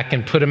him back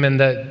and put him in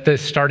the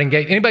starting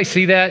gate. Anybody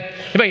see that?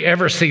 Anybody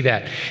ever see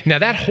that? Now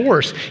that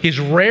horse is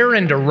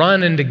raring to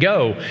run and to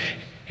go.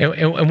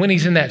 And when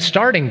he's in that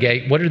starting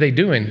gate, what are they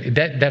doing?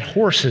 That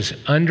horse is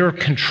under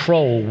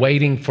control,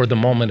 waiting for the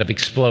moment of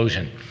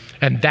explosion.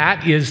 And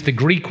that is the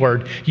Greek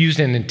word used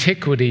in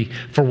antiquity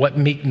for what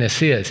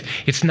meekness is.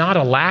 It's not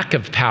a lack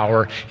of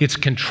power, it's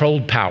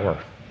controlled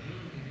power.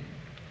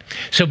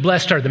 So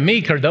blessed are the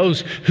meek, are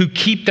those who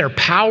keep their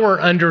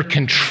power under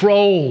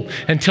control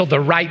until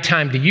the right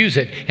time to use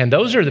it. And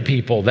those are the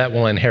people that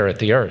will inherit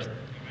the earth.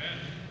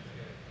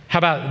 How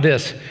about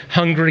this?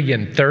 Hungry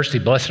and thirsty.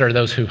 Blessed are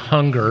those who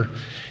hunger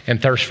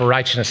and thirst for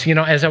righteousness. You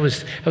know, as I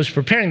was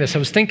preparing this, I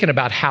was thinking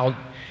about how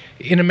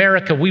in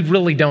America, we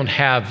really don't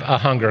have a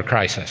hunger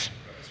crisis.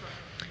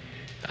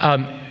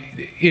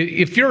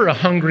 If you're a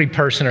hungry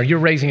person or you're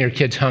raising your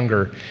kids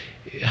hungry,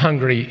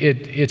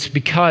 it's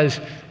because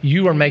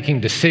you are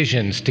making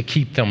decisions to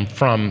keep them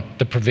from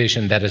the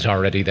provision that is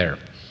already there.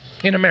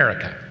 In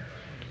America,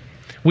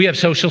 we have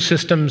social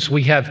systems.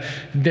 We have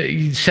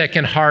the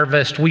Second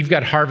Harvest. We've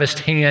got Harvest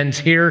Hands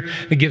here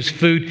that gives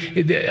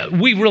food.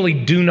 We really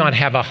do not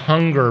have a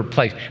hunger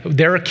place.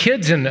 There are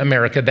kids in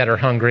America that are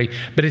hungry,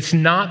 but it's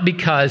not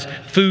because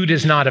food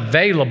is not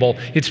available.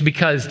 It's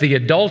because the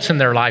adults in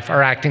their life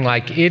are acting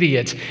like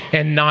idiots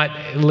and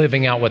not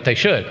living out what they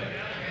should.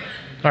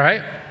 All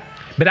right?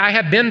 But I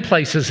have been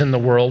places in the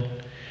world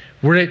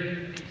where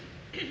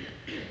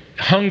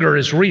hunger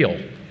is real,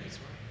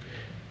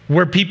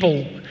 where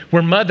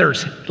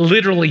mothers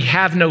literally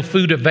have no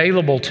food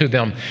available to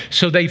them.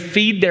 So they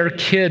feed their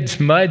kids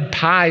mud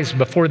pies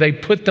before they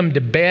put them to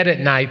bed at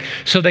night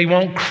so they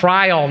won't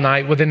cry all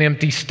night with an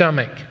empty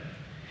stomach.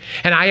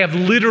 And I have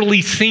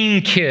literally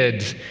seen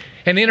kids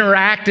and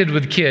interacted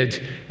with kids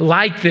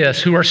like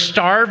this who are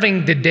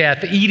starving to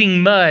death,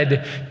 eating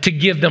mud to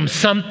give them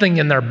something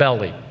in their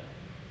belly.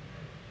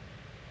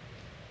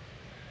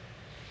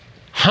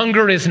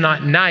 Hunger is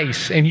not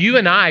nice. And you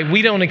and I,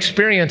 we don't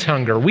experience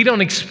hunger. We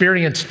don't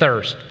experience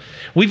thirst.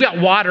 We've got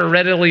water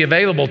readily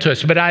available to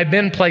us, but I've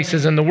been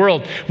places in the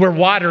world where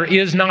water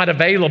is not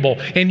available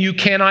and you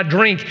cannot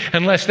drink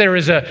unless there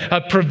is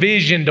a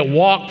provision to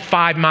walk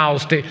 5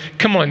 miles to,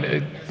 come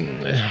on.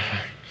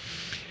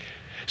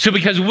 So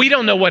because we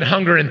don't know what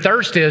hunger and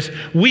thirst is,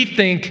 we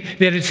think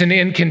that it's an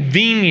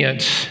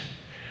inconvenience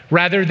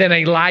rather than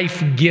a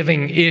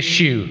life-giving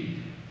issue.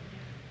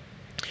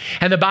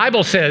 And the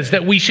Bible says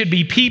that we should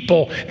be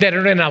people that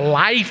are in a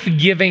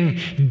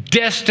life-giving,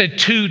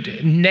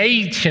 destitute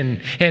nation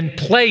and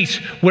place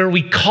where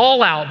we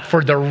call out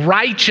for the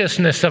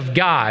righteousness of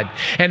God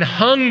and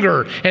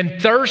hunger and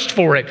thirst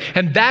for it.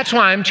 And that's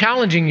why I'm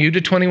challenging you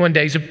to 21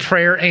 days of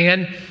prayer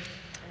and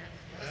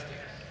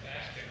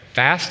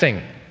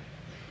fasting.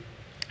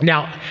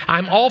 Now,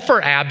 I'm all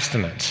for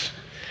abstinence.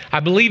 I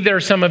believe there are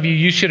some of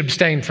you should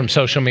abstain from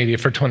social media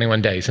for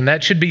 21 days, and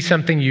that should be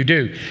something you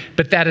do.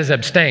 But that is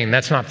abstain.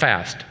 That's not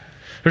fast.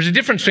 There's a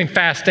difference between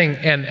fasting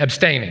and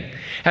abstaining.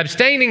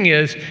 Abstaining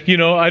is,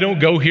 I don't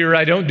go here,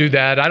 I don't do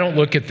that, I don't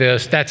look at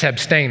this. That's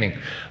abstaining.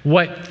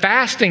 What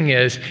fasting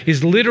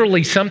is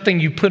literally something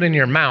you put in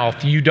your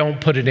mouth, you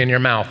don't put it in your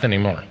mouth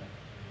anymore.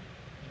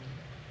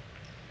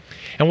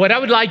 And what I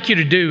would like you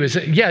to do is,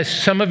 yes,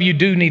 some of you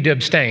do need to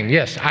abstain.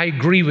 Yes, I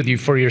agree with you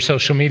for your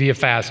social media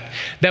fast.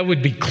 That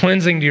would be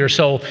cleansing to your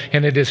soul,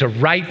 and it is a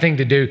right thing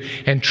to do.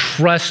 And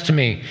trust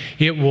me,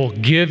 it will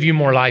give you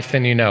more life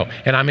than you know.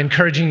 And I'm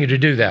encouraging you to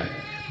do that.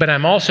 But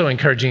I'm also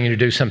encouraging you to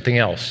do something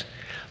else.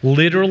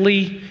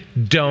 Literally,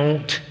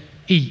 don't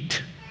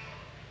eat.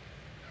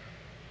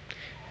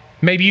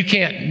 Maybe you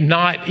can't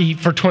not eat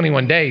for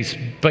 21 days,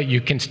 but you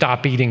can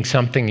stop eating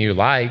something you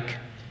like.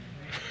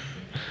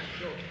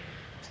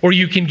 Or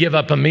you can give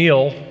up a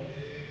meal.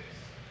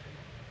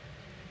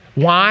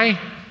 Why?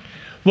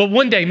 Well,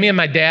 one day, me and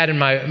my dad and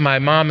my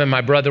mom and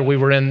my brother, we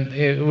were in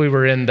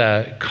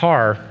the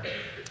car,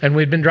 and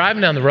we'd been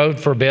driving down the road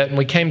for a bit, and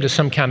we came to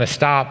some kind of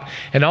stop,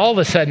 and all of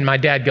a sudden, my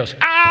dad goes,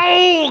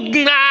 "Ow!"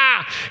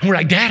 Nah! And we're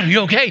like, "Dad, are you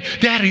okay?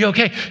 Dad, are you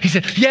okay?" He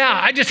said, "Yeah,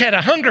 I just had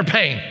a hunger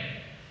pain."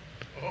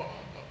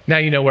 Now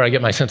you know where I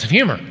get my sense of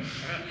humor.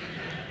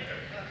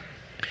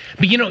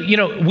 But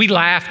we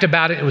laughed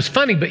about it. It was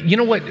funny, but you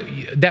know what?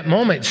 That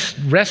moment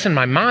rests in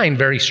my mind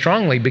very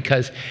strongly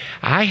because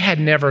I had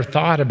never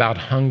thought about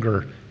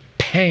hunger,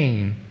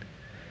 pain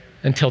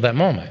until that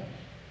moment.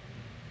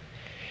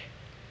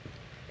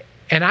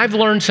 And I've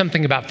learned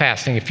something about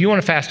fasting. If you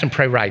want to fast and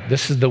pray right,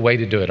 this is the way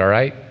to do it, all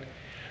right?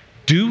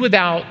 Do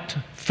without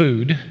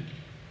food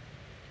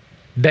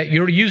that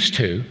you're used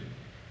to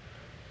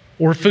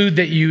or food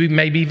that you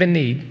maybe even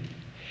need.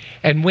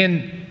 And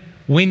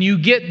when you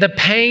get the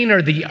pain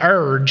or the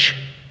urge,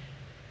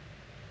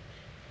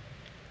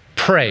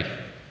 pray.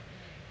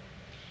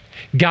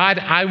 God,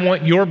 I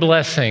want your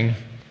blessing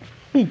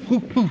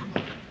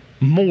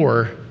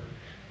more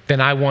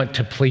than I want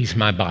to please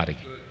my body.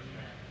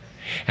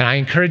 And I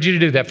encourage you to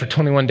do that for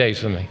 21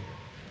 days with me.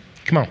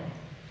 Come on.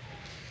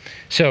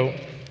 So,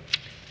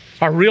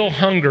 our real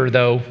hunger,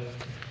 though,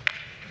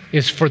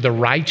 is for the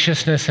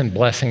righteousness and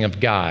blessing of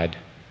God,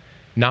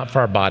 not for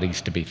our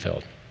bodies to be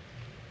filled.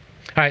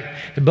 All right,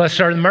 the blessed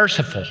are the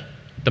merciful.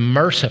 The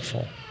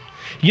merciful.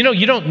 You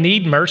don't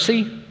need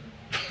mercy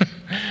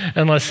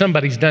unless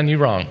somebody's done you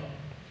wrong.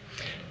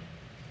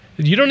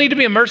 You don't need to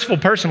be a merciful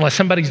person unless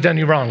somebody's done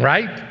you wrong,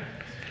 right?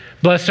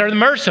 Blessed are the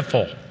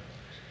merciful.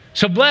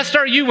 So blessed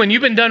are you when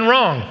you've been done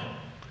wrong.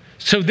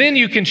 So then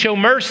you can show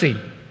mercy.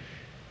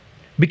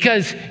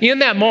 Because in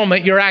that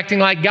moment, you're acting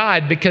like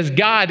God because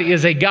God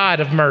is a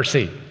God of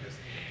mercy.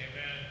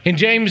 In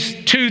James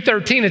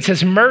 2:13, it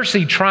says,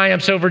 mercy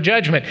triumphs over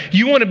judgment.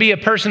 You want to be a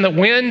person that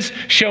wins?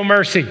 Show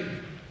mercy.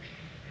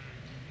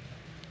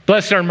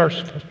 Blessed are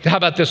merciful. How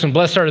about this one?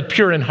 Blessed are the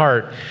pure in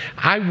heart.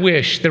 I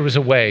wish there was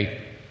a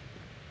way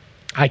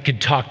I could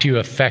talk to you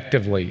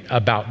effectively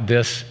about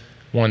this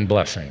one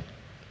blessing.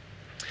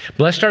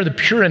 Blessed are the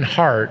pure in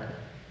heart.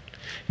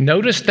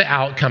 Notice the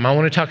outcome. I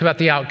want to talk about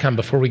the outcome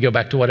before we go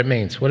back to what it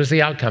means. What is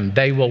the outcome?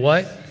 They will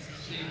what?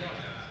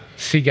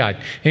 See God.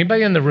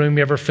 Anybody in the room,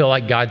 you ever feel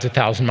like God's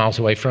 1,000 miles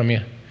away from you?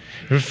 You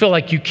ever feel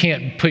like you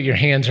can't put your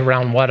hands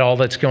around what all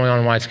that's going on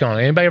and why it's going on?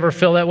 Anybody ever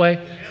feel that way?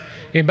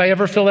 Anybody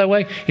ever feel that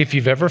way? If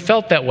you've ever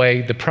felt that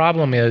way, the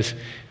problem is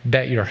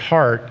that your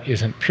heart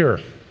isn't pure.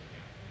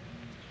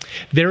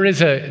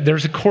 There's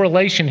a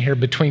correlation here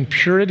between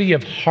purity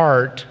of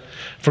heart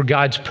for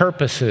God's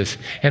purposes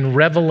and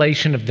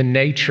revelation of the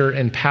nature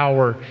and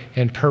power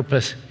and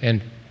purpose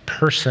and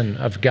person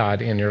of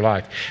God in your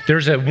life.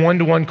 There's a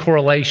one-to-one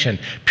correlation.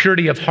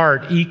 Purity of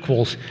heart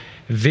equals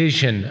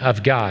vision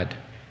of God.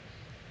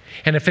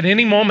 And if at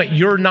any moment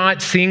you're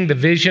not seeing the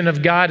vision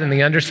of God and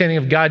the understanding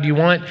of God you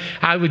want,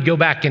 I would go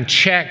back and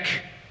check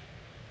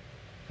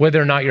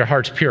whether or not your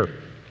heart's pure.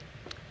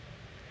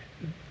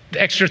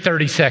 Extra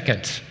 30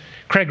 seconds.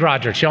 Craig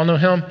Rogers, y'all know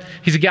him?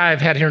 He's a guy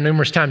I've had here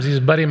numerous times. He's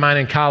a buddy of mine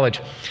in college.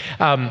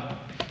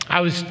 I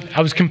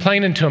was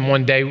complaining to him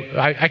one day.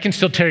 I can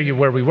still tell you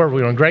where we were.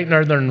 We were on Great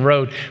Northern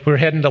Road. We were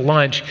heading to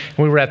lunch.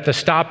 We were at the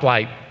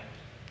stoplight.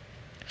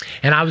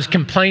 And I was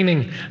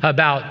complaining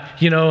about,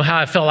 how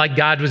I felt like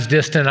God was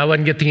distant. I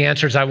wouldn't get the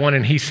answers I wanted.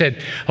 And he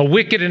said, a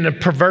wicked and a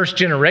perverse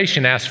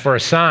generation asked for a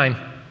sign.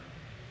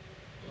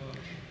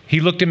 He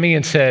looked at me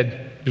and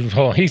said,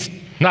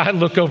 I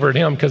look over at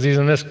him because he's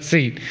in this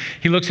seat.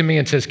 He looks at me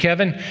and says,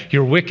 Kevin,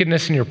 your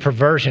wickedness and your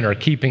perversion are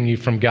keeping you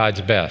from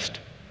God's best.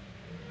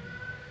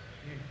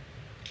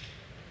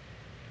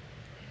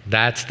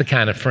 That's the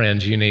kind of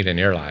friends you need in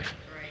your life.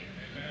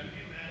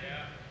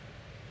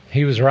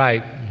 He was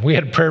right. We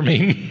had a prayer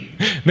meeting,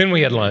 then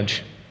we had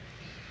lunch.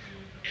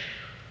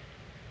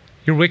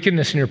 Your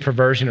wickedness and your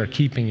perversion are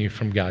keeping you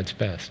from God's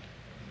best.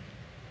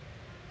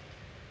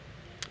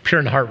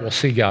 Pure in heart will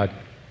see God.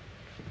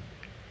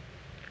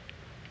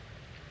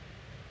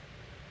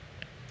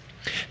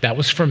 That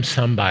was from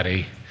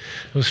somebody.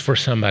 It was for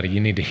somebody. You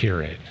need to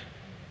hear it.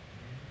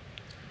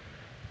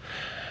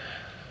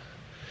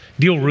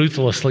 Deal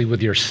ruthlessly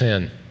with your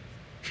sin.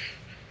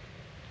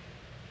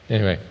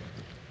 Anyway,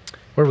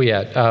 where are we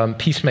at?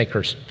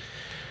 Peacemakers.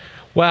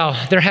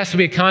 Wow, there has to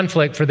be a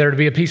conflict for there to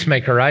be a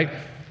peacemaker, right?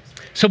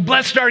 So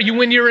blessed are you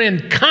when you're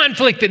in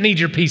conflict that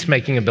needs your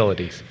peacemaking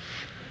abilities.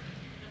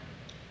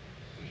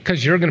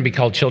 Because you're going to be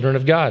called children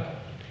of God.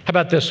 How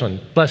about this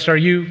one? Blessed are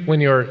you when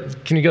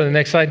can you go to the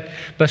next slide?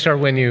 Blessed are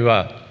when you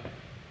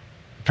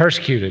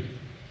persecuted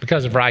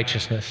because of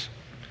righteousness.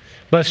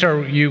 Blessed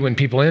are you when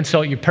people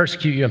insult you,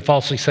 persecute you, and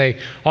falsely say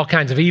all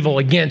kinds of evil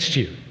against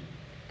you.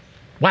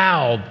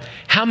 Wow,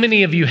 how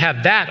many of you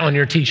have that on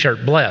your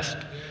t-shirt? Blessed.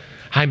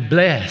 I'm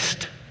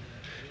blessed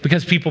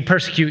because people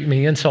persecute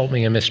me, insult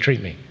me, and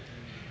mistreat me.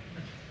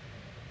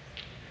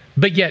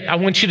 But yet, I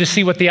want you to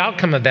see what the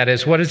outcome of that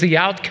is. What is the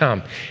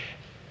outcome?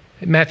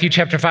 Matthew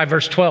chapter 5,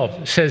 verse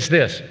 12 says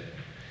this.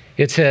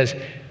 It says,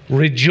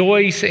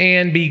 rejoice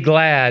and be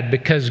glad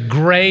because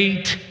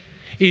great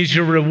is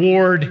your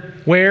reward.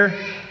 Where?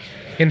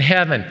 In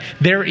heaven.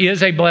 There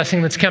is a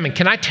blessing that's coming.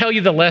 Can I tell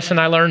you the lesson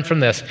I learned from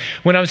this?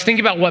 When I was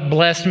thinking about what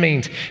blessed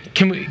means,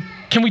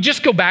 can we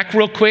just go back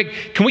real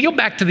quick? Can we go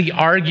back to the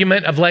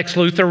argument of Lex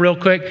Luthor real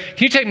quick?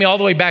 Can you take me all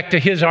the way back to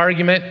his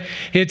argument?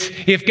 It's,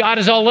 if God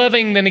is all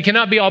loving, then he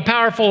cannot be all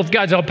powerful. If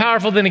God's all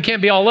powerful, then he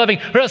can't be all loving,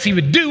 or else he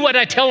would do what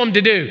I tell him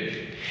to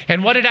do.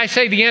 And what did I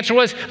say? The answer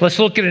was, let's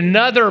look at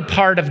another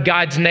part of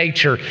God's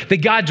nature,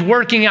 that God's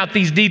working out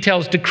these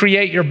details to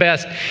create your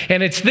best.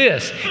 And it's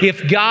this: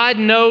 if God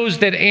knows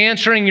that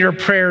answering your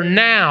prayer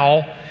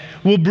now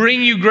will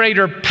bring you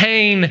greater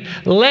pain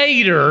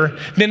later,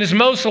 then his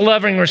most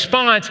loving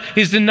response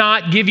is to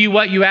not give you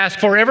what you ask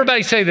for.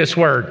 Everybody say this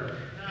word.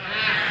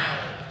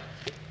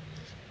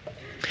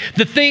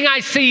 The thing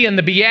I see in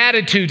the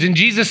Beatitudes and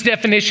Jesus'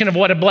 definition of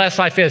what a blessed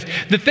life is,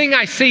 the thing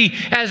I see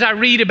as I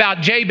read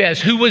about Jabez,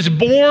 who was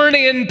born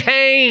in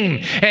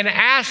pain and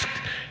asked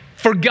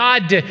for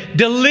God to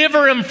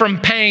deliver him from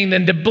pain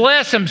and to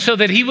bless him so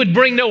that he would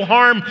bring no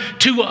harm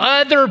to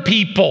other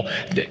people.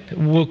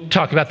 We'll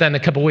talk about that in a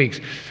couple weeks.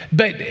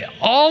 But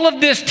all of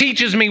this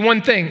teaches me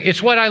one thing.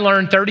 It's what I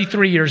learned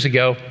 33 years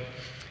ago.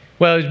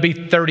 Well, it would be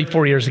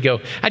 34 years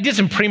ago. I did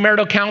some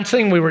premarital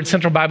counseling. We were at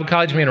Central Bible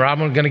College. Me and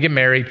Robin were going to get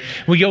married.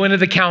 We go into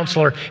the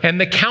counselor, and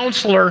the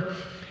counselor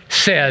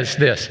says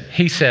this.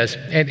 He says,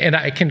 and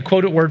I can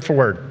quote it word for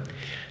word.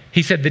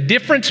 He said, the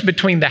difference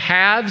between the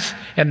haves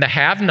and the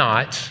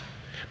have-nots,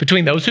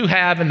 between those who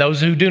have and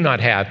those who do not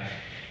have,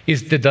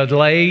 is the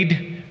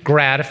delayed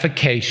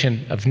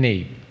gratification of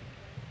need.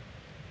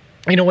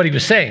 You know what he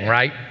was saying,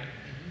 right?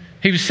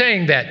 He was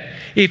saying that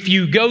if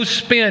you go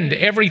spend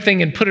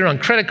everything and put it on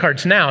credit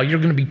cards now, you're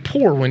going to be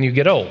poor when you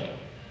get old.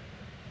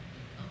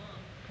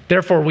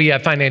 Therefore, we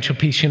have Financial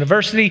Peace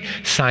University.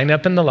 Sign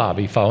up in the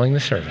lobby following the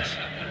service.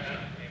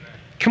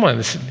 Come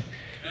on.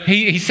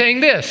 He's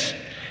saying this,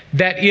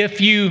 that if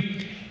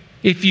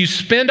you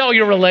spend all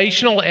your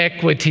relational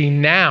equity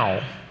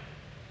now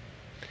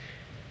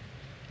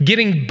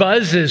getting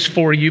buzzes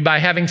for you by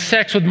having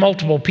sex with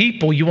multiple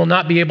people, you will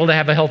not be able to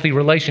have a healthy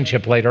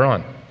relationship later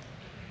on.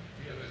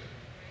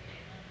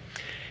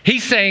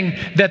 He's saying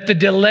that the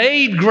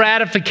delayed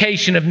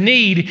gratification of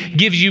need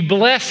gives you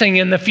blessing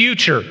in the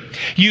future.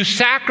 You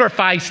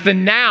sacrifice the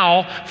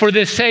now for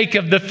the sake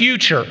of the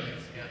future.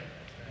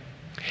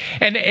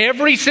 And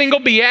every single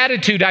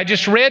beatitude I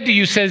just read to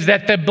you says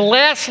that the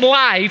blessed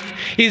life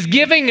is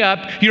giving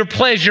up your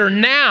pleasure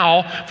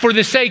now for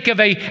the sake of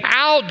an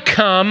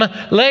outcome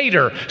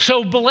later.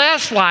 So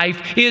blessed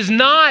life is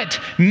not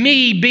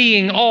me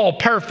being all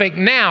perfect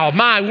now,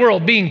 my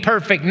world being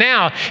perfect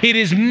now. It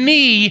is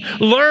me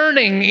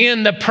learning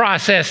in the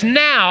process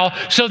now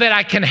so that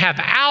I can have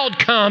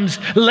outcomes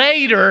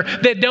later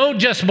that don't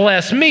just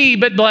bless me,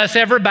 but bless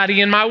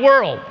everybody in my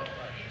world.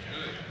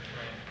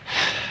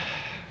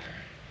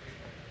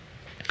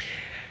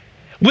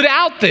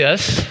 Without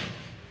this,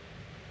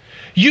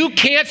 you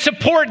can't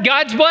support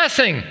God's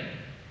blessing.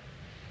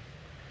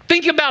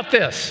 Think about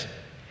this.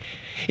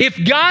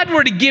 If God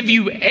were to give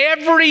you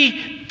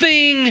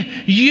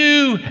everything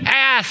you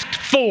asked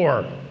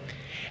for,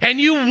 and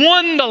you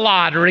won the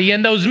lottery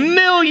and those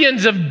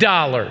millions of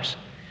dollars,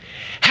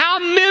 how how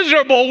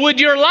miserable would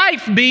your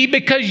life be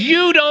because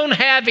you don't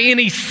have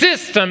any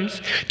systems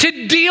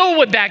to deal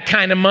with that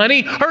kind of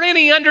money or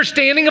any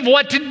understanding of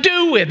what to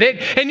do with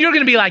it. And you're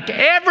going to be like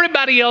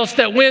everybody else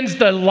that wins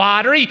the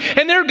lottery,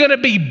 and they're going to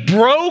be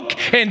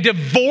broke and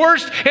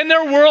divorced and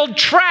their world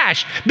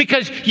trashed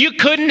because you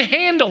couldn't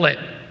handle it.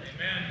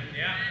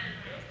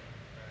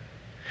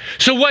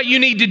 So what you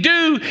need to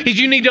do is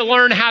you need to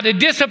learn how to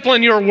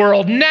discipline your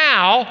world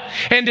now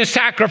and to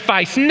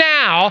sacrifice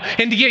now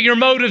and to get your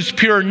motives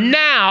pure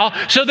now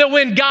so that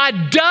when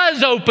God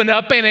does open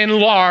up and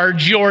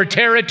enlarge your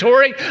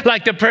territory,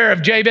 like the prayer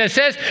of Jabez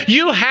says,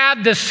 you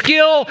have the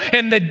skill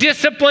and the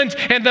disciplines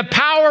and the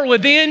power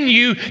within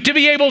you to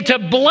be able to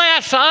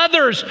bless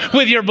others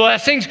with your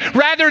blessings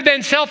rather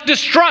than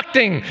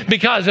self-destructing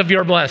because of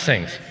your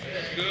blessings.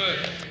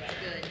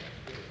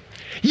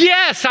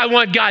 Yes, I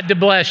want God to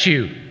bless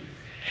you.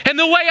 And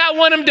the way I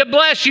want him to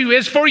bless you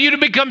is for you to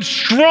become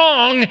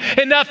strong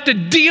enough to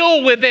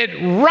deal with it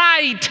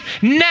right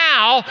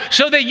now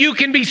so that you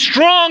can be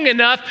strong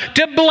enough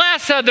to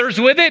bless others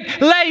with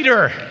it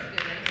later.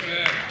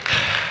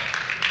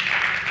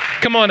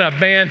 Come on up,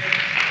 man.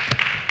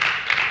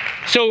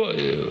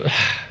 So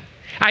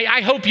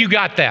I hope you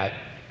got that.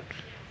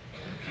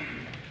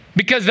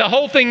 Because the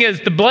whole thing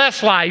is the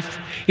blessed life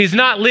is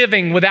not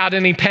living without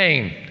any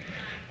pain.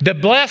 The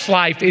blessed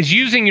life is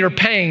using your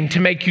pain to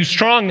make you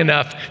strong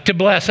enough to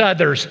bless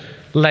others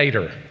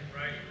later.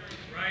 Right.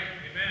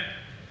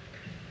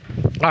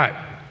 Amen. All right.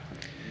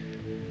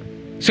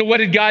 So what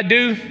did God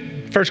do?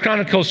 1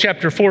 Chronicles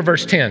chapter 4,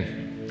 verse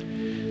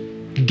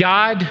 10.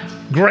 God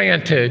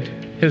granted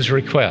his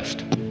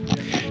request.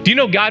 Do you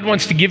know God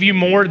wants to give you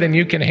more than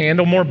you can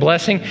handle, more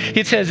blessing?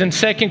 It says in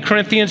 2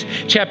 Corinthians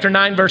chapter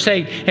 9, verse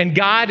 8, and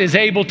God is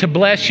able to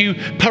bless you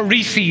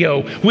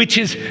parisio, which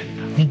is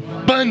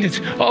abundance,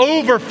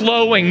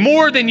 overflowing,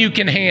 more than you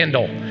can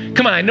handle.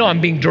 Come on, I know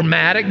I'm being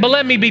dramatic, but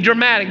let me be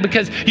dramatic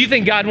because you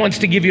think God wants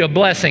to give you a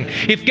blessing.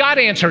 If God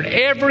answered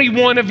every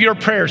one of your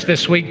prayers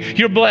this week,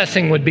 your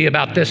blessing would be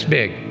about this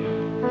big.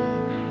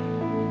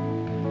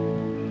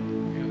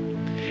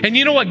 And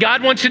you know what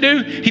God wants to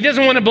do? He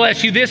doesn't want to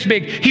bless you this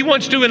big. He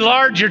wants to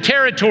enlarge your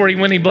territory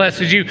when he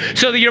blesses you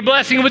so that your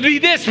blessing would be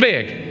this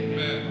big.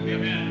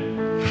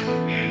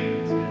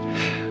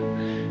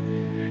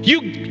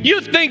 You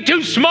think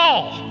too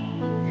small.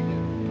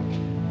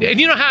 And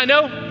you know how I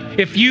know?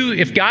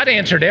 If God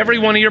answered every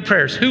one of your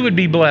prayers, who would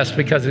be blessed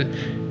because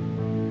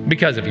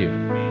of you?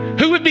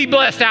 Who would be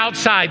blessed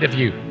outside of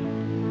you?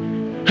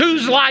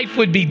 Whose life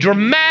would be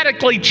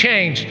dramatically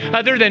changed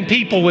other than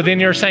people within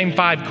your same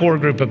 5 core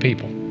group of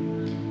people?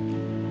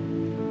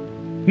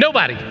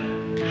 Nobody.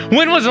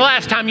 When was the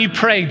last time you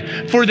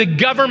prayed for the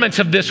governments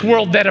of this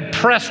world that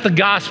oppress the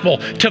gospel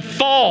to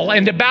fall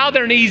and to bow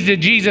their knees to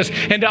Jesus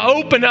and to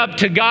open up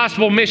to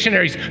gospel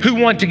missionaries who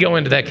want to go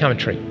into that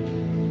country?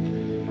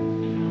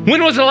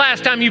 When was the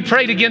last time you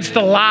prayed against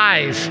the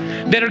lies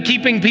that are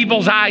keeping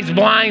people's eyes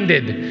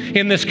blinded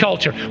in this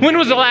culture? When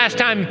was the last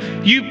time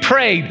you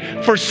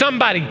prayed for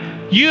somebody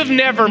you've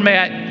never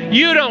met,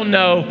 you don't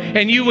know,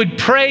 and you would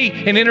pray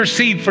and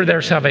intercede for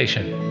their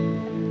salvation?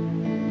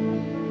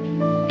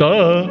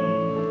 Duh.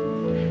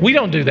 We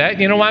don't do that.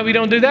 You know why we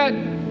don't do that?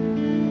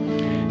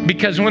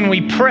 Because when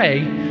we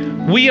pray,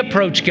 we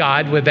approach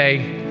God with a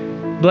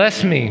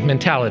bless me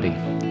mentality.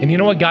 And you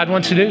know what God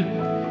wants to do?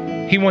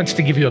 He wants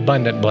to give you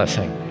abundant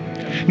blessing.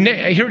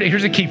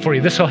 Here's a key for you.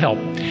 This will help.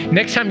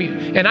 Next time you,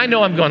 and I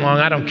know I'm going long.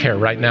 I don't care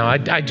right now.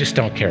 I just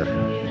don't care.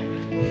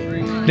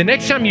 The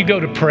next time you go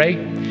to pray,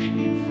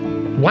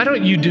 why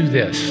don't you do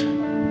this?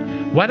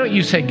 Why don't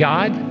you say,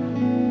 God,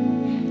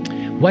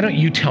 why don't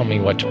you tell me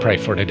what to pray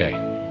for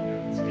today?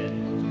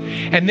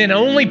 And then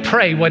only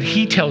pray what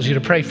he tells you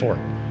to pray for.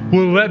 What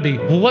will that be?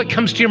 Well, what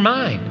comes to your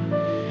mind?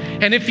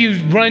 And if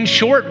you run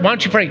short, why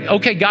don't you pray,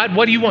 okay, God,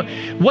 what do you want?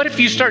 What if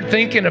you start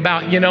thinking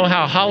about,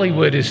 how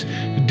Hollywood is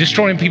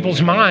destroying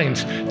people's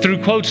minds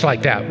through quotes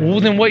like that? Well,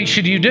 then what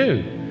should you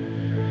do?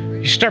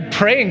 You start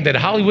praying that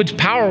Hollywood's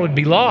power would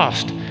be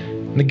lost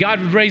and that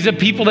God would raise up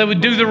people that would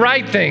do the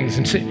right things.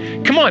 And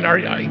say, come on,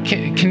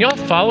 can y'all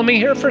follow me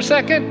here for a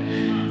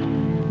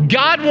second?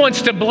 God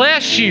wants to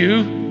bless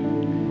you.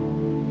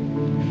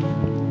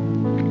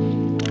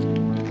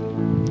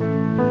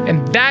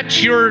 And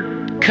that's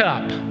your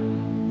cup.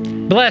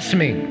 Bless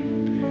me.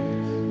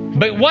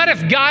 But what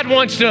if God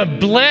wants to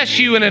bless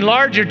you and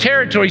enlarge your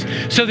territories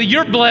so that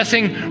your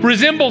blessing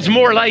resembles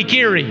more Lake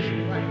Erie?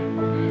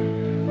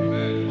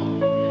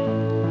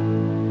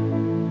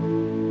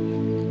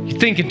 You're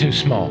thinking too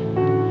small.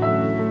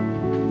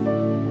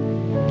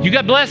 You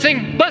got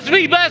blessing? Bless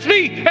me, bless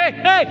me. Hey,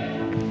 hey.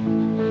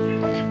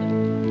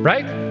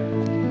 Right?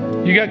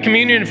 You got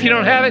communion. If you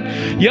don't have it,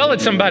 yell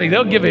at somebody.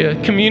 They'll give you a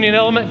communion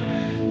element.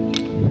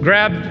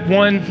 Grab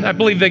one. I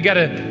believe they got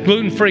a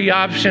gluten-free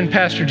option.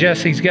 Pastor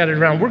Jesse's got it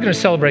around. We're going to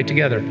celebrate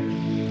together.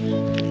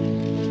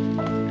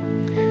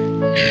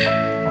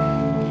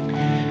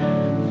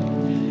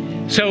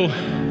 So,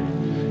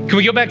 can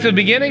we go back to the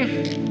beginning?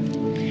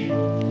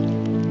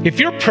 If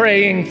you're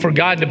praying for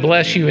God to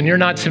bless you and you're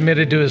not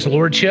submitted to his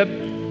lordship,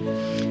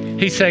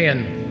 He's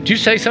saying, did you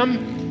say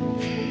something?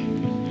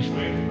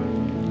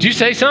 Did you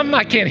say something?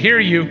 I can't hear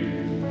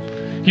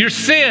you. Your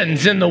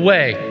sin's in the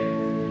way.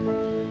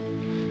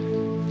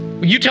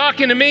 You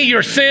talking to me?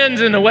 Your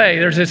sin's in the way.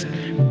 There's this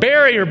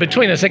barrier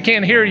between us. I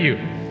can't hear you.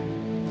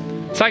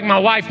 It's like my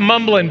wife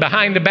mumbling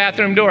behind the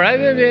bathroom door.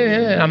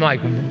 I'm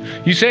like,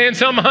 you saying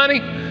something, honey?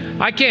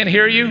 I can't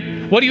hear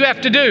you. What do you have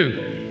to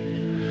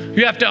do?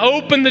 You have to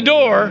open the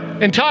door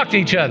and talk to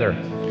each other.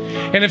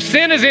 And if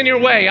sin is in your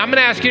way, I'm going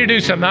to ask you to do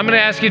something. I'm going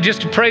to ask you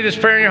just to pray this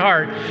prayer in your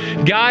heart.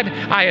 God,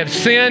 I have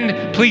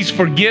sinned. Please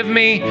forgive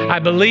me. I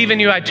believe in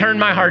you. I turn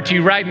my heart to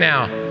you right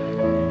now.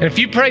 And if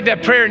you prayed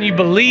that prayer and you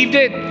believed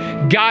it,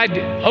 God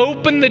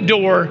opened the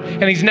door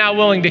and he's now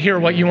willing to hear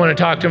what you want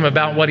to talk to him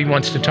about, what he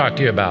wants to talk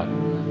to you about.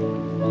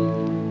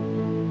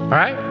 All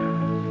right?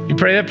 You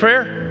pray that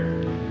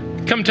prayer?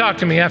 Come talk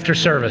to me after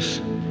service.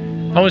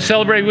 I want to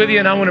celebrate with you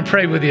and I want to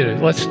pray with you.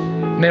 Let's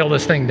nail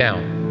this thing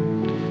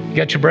down. You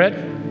got your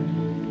bread?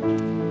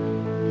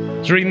 I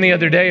was reading the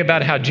other day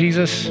about how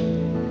Jesus,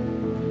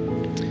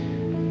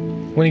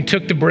 when he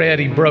took the bread,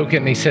 he broke it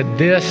and he said,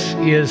 "This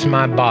is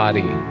my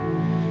body,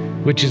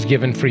 which is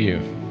given for you."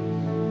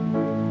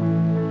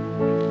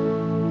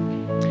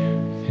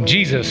 And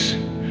Jesus,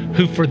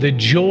 who for the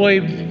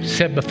joy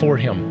set before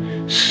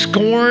him,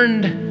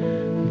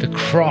 scorned the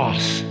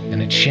cross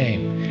and its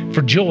shame.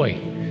 For joy.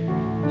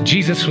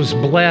 Jesus was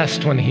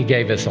blessed when he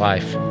gave his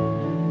life.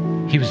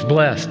 He was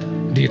blessed.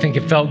 Do you think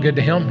it felt good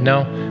to him?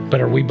 No.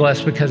 But are we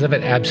blessed because of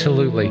it?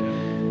 Absolutely.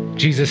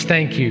 Jesus,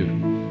 thank you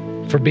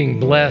for being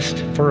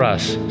blessed for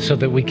us so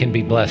that we can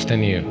be blessed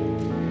in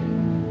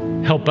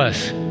you. Help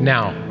us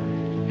now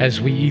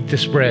as we eat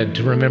this bread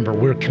to remember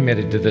we're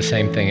committed to the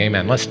same thing.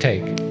 Amen. Let's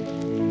take.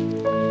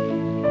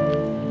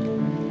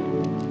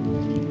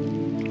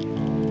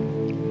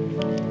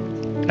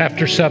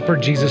 After supper,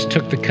 Jesus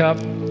took the cup.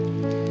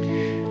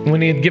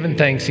 When he had given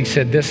thanks, he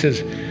said, "This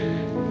is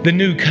the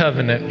new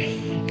covenant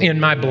in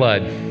my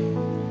blood,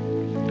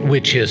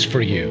 which is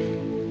for you."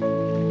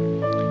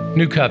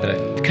 New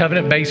covenant.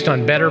 Covenant based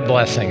on better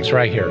blessings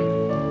right here.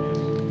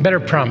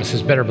 Better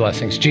promises, better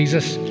blessings.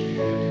 Jesus,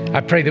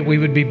 I pray that we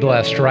would be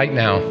blessed right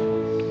now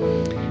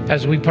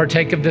as we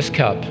partake of this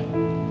cup,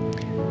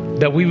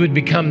 that we would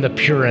become the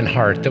pure in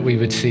heart, that we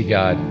would see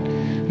God,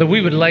 that we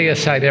would lay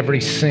aside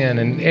every sin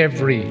and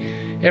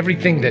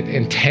everything that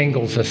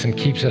entangles us and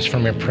keeps us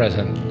from your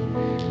presence.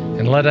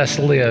 And let us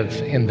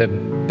live in the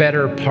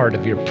better part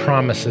of your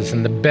promises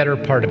and the better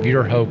part of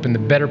your hope and the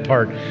better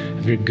part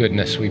of your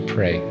goodness, we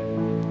pray.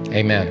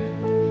 Amen.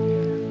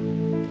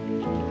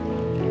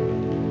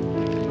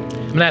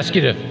 I'm going to ask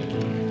you to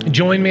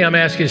join me. I'm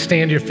going to ask you to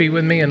stand to your feet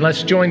with me and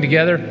let's join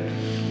together.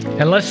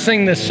 And let's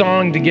sing this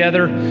song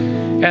together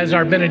as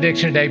our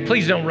benediction today.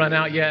 Please don't run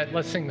out yet.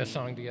 Let's sing this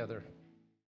song together.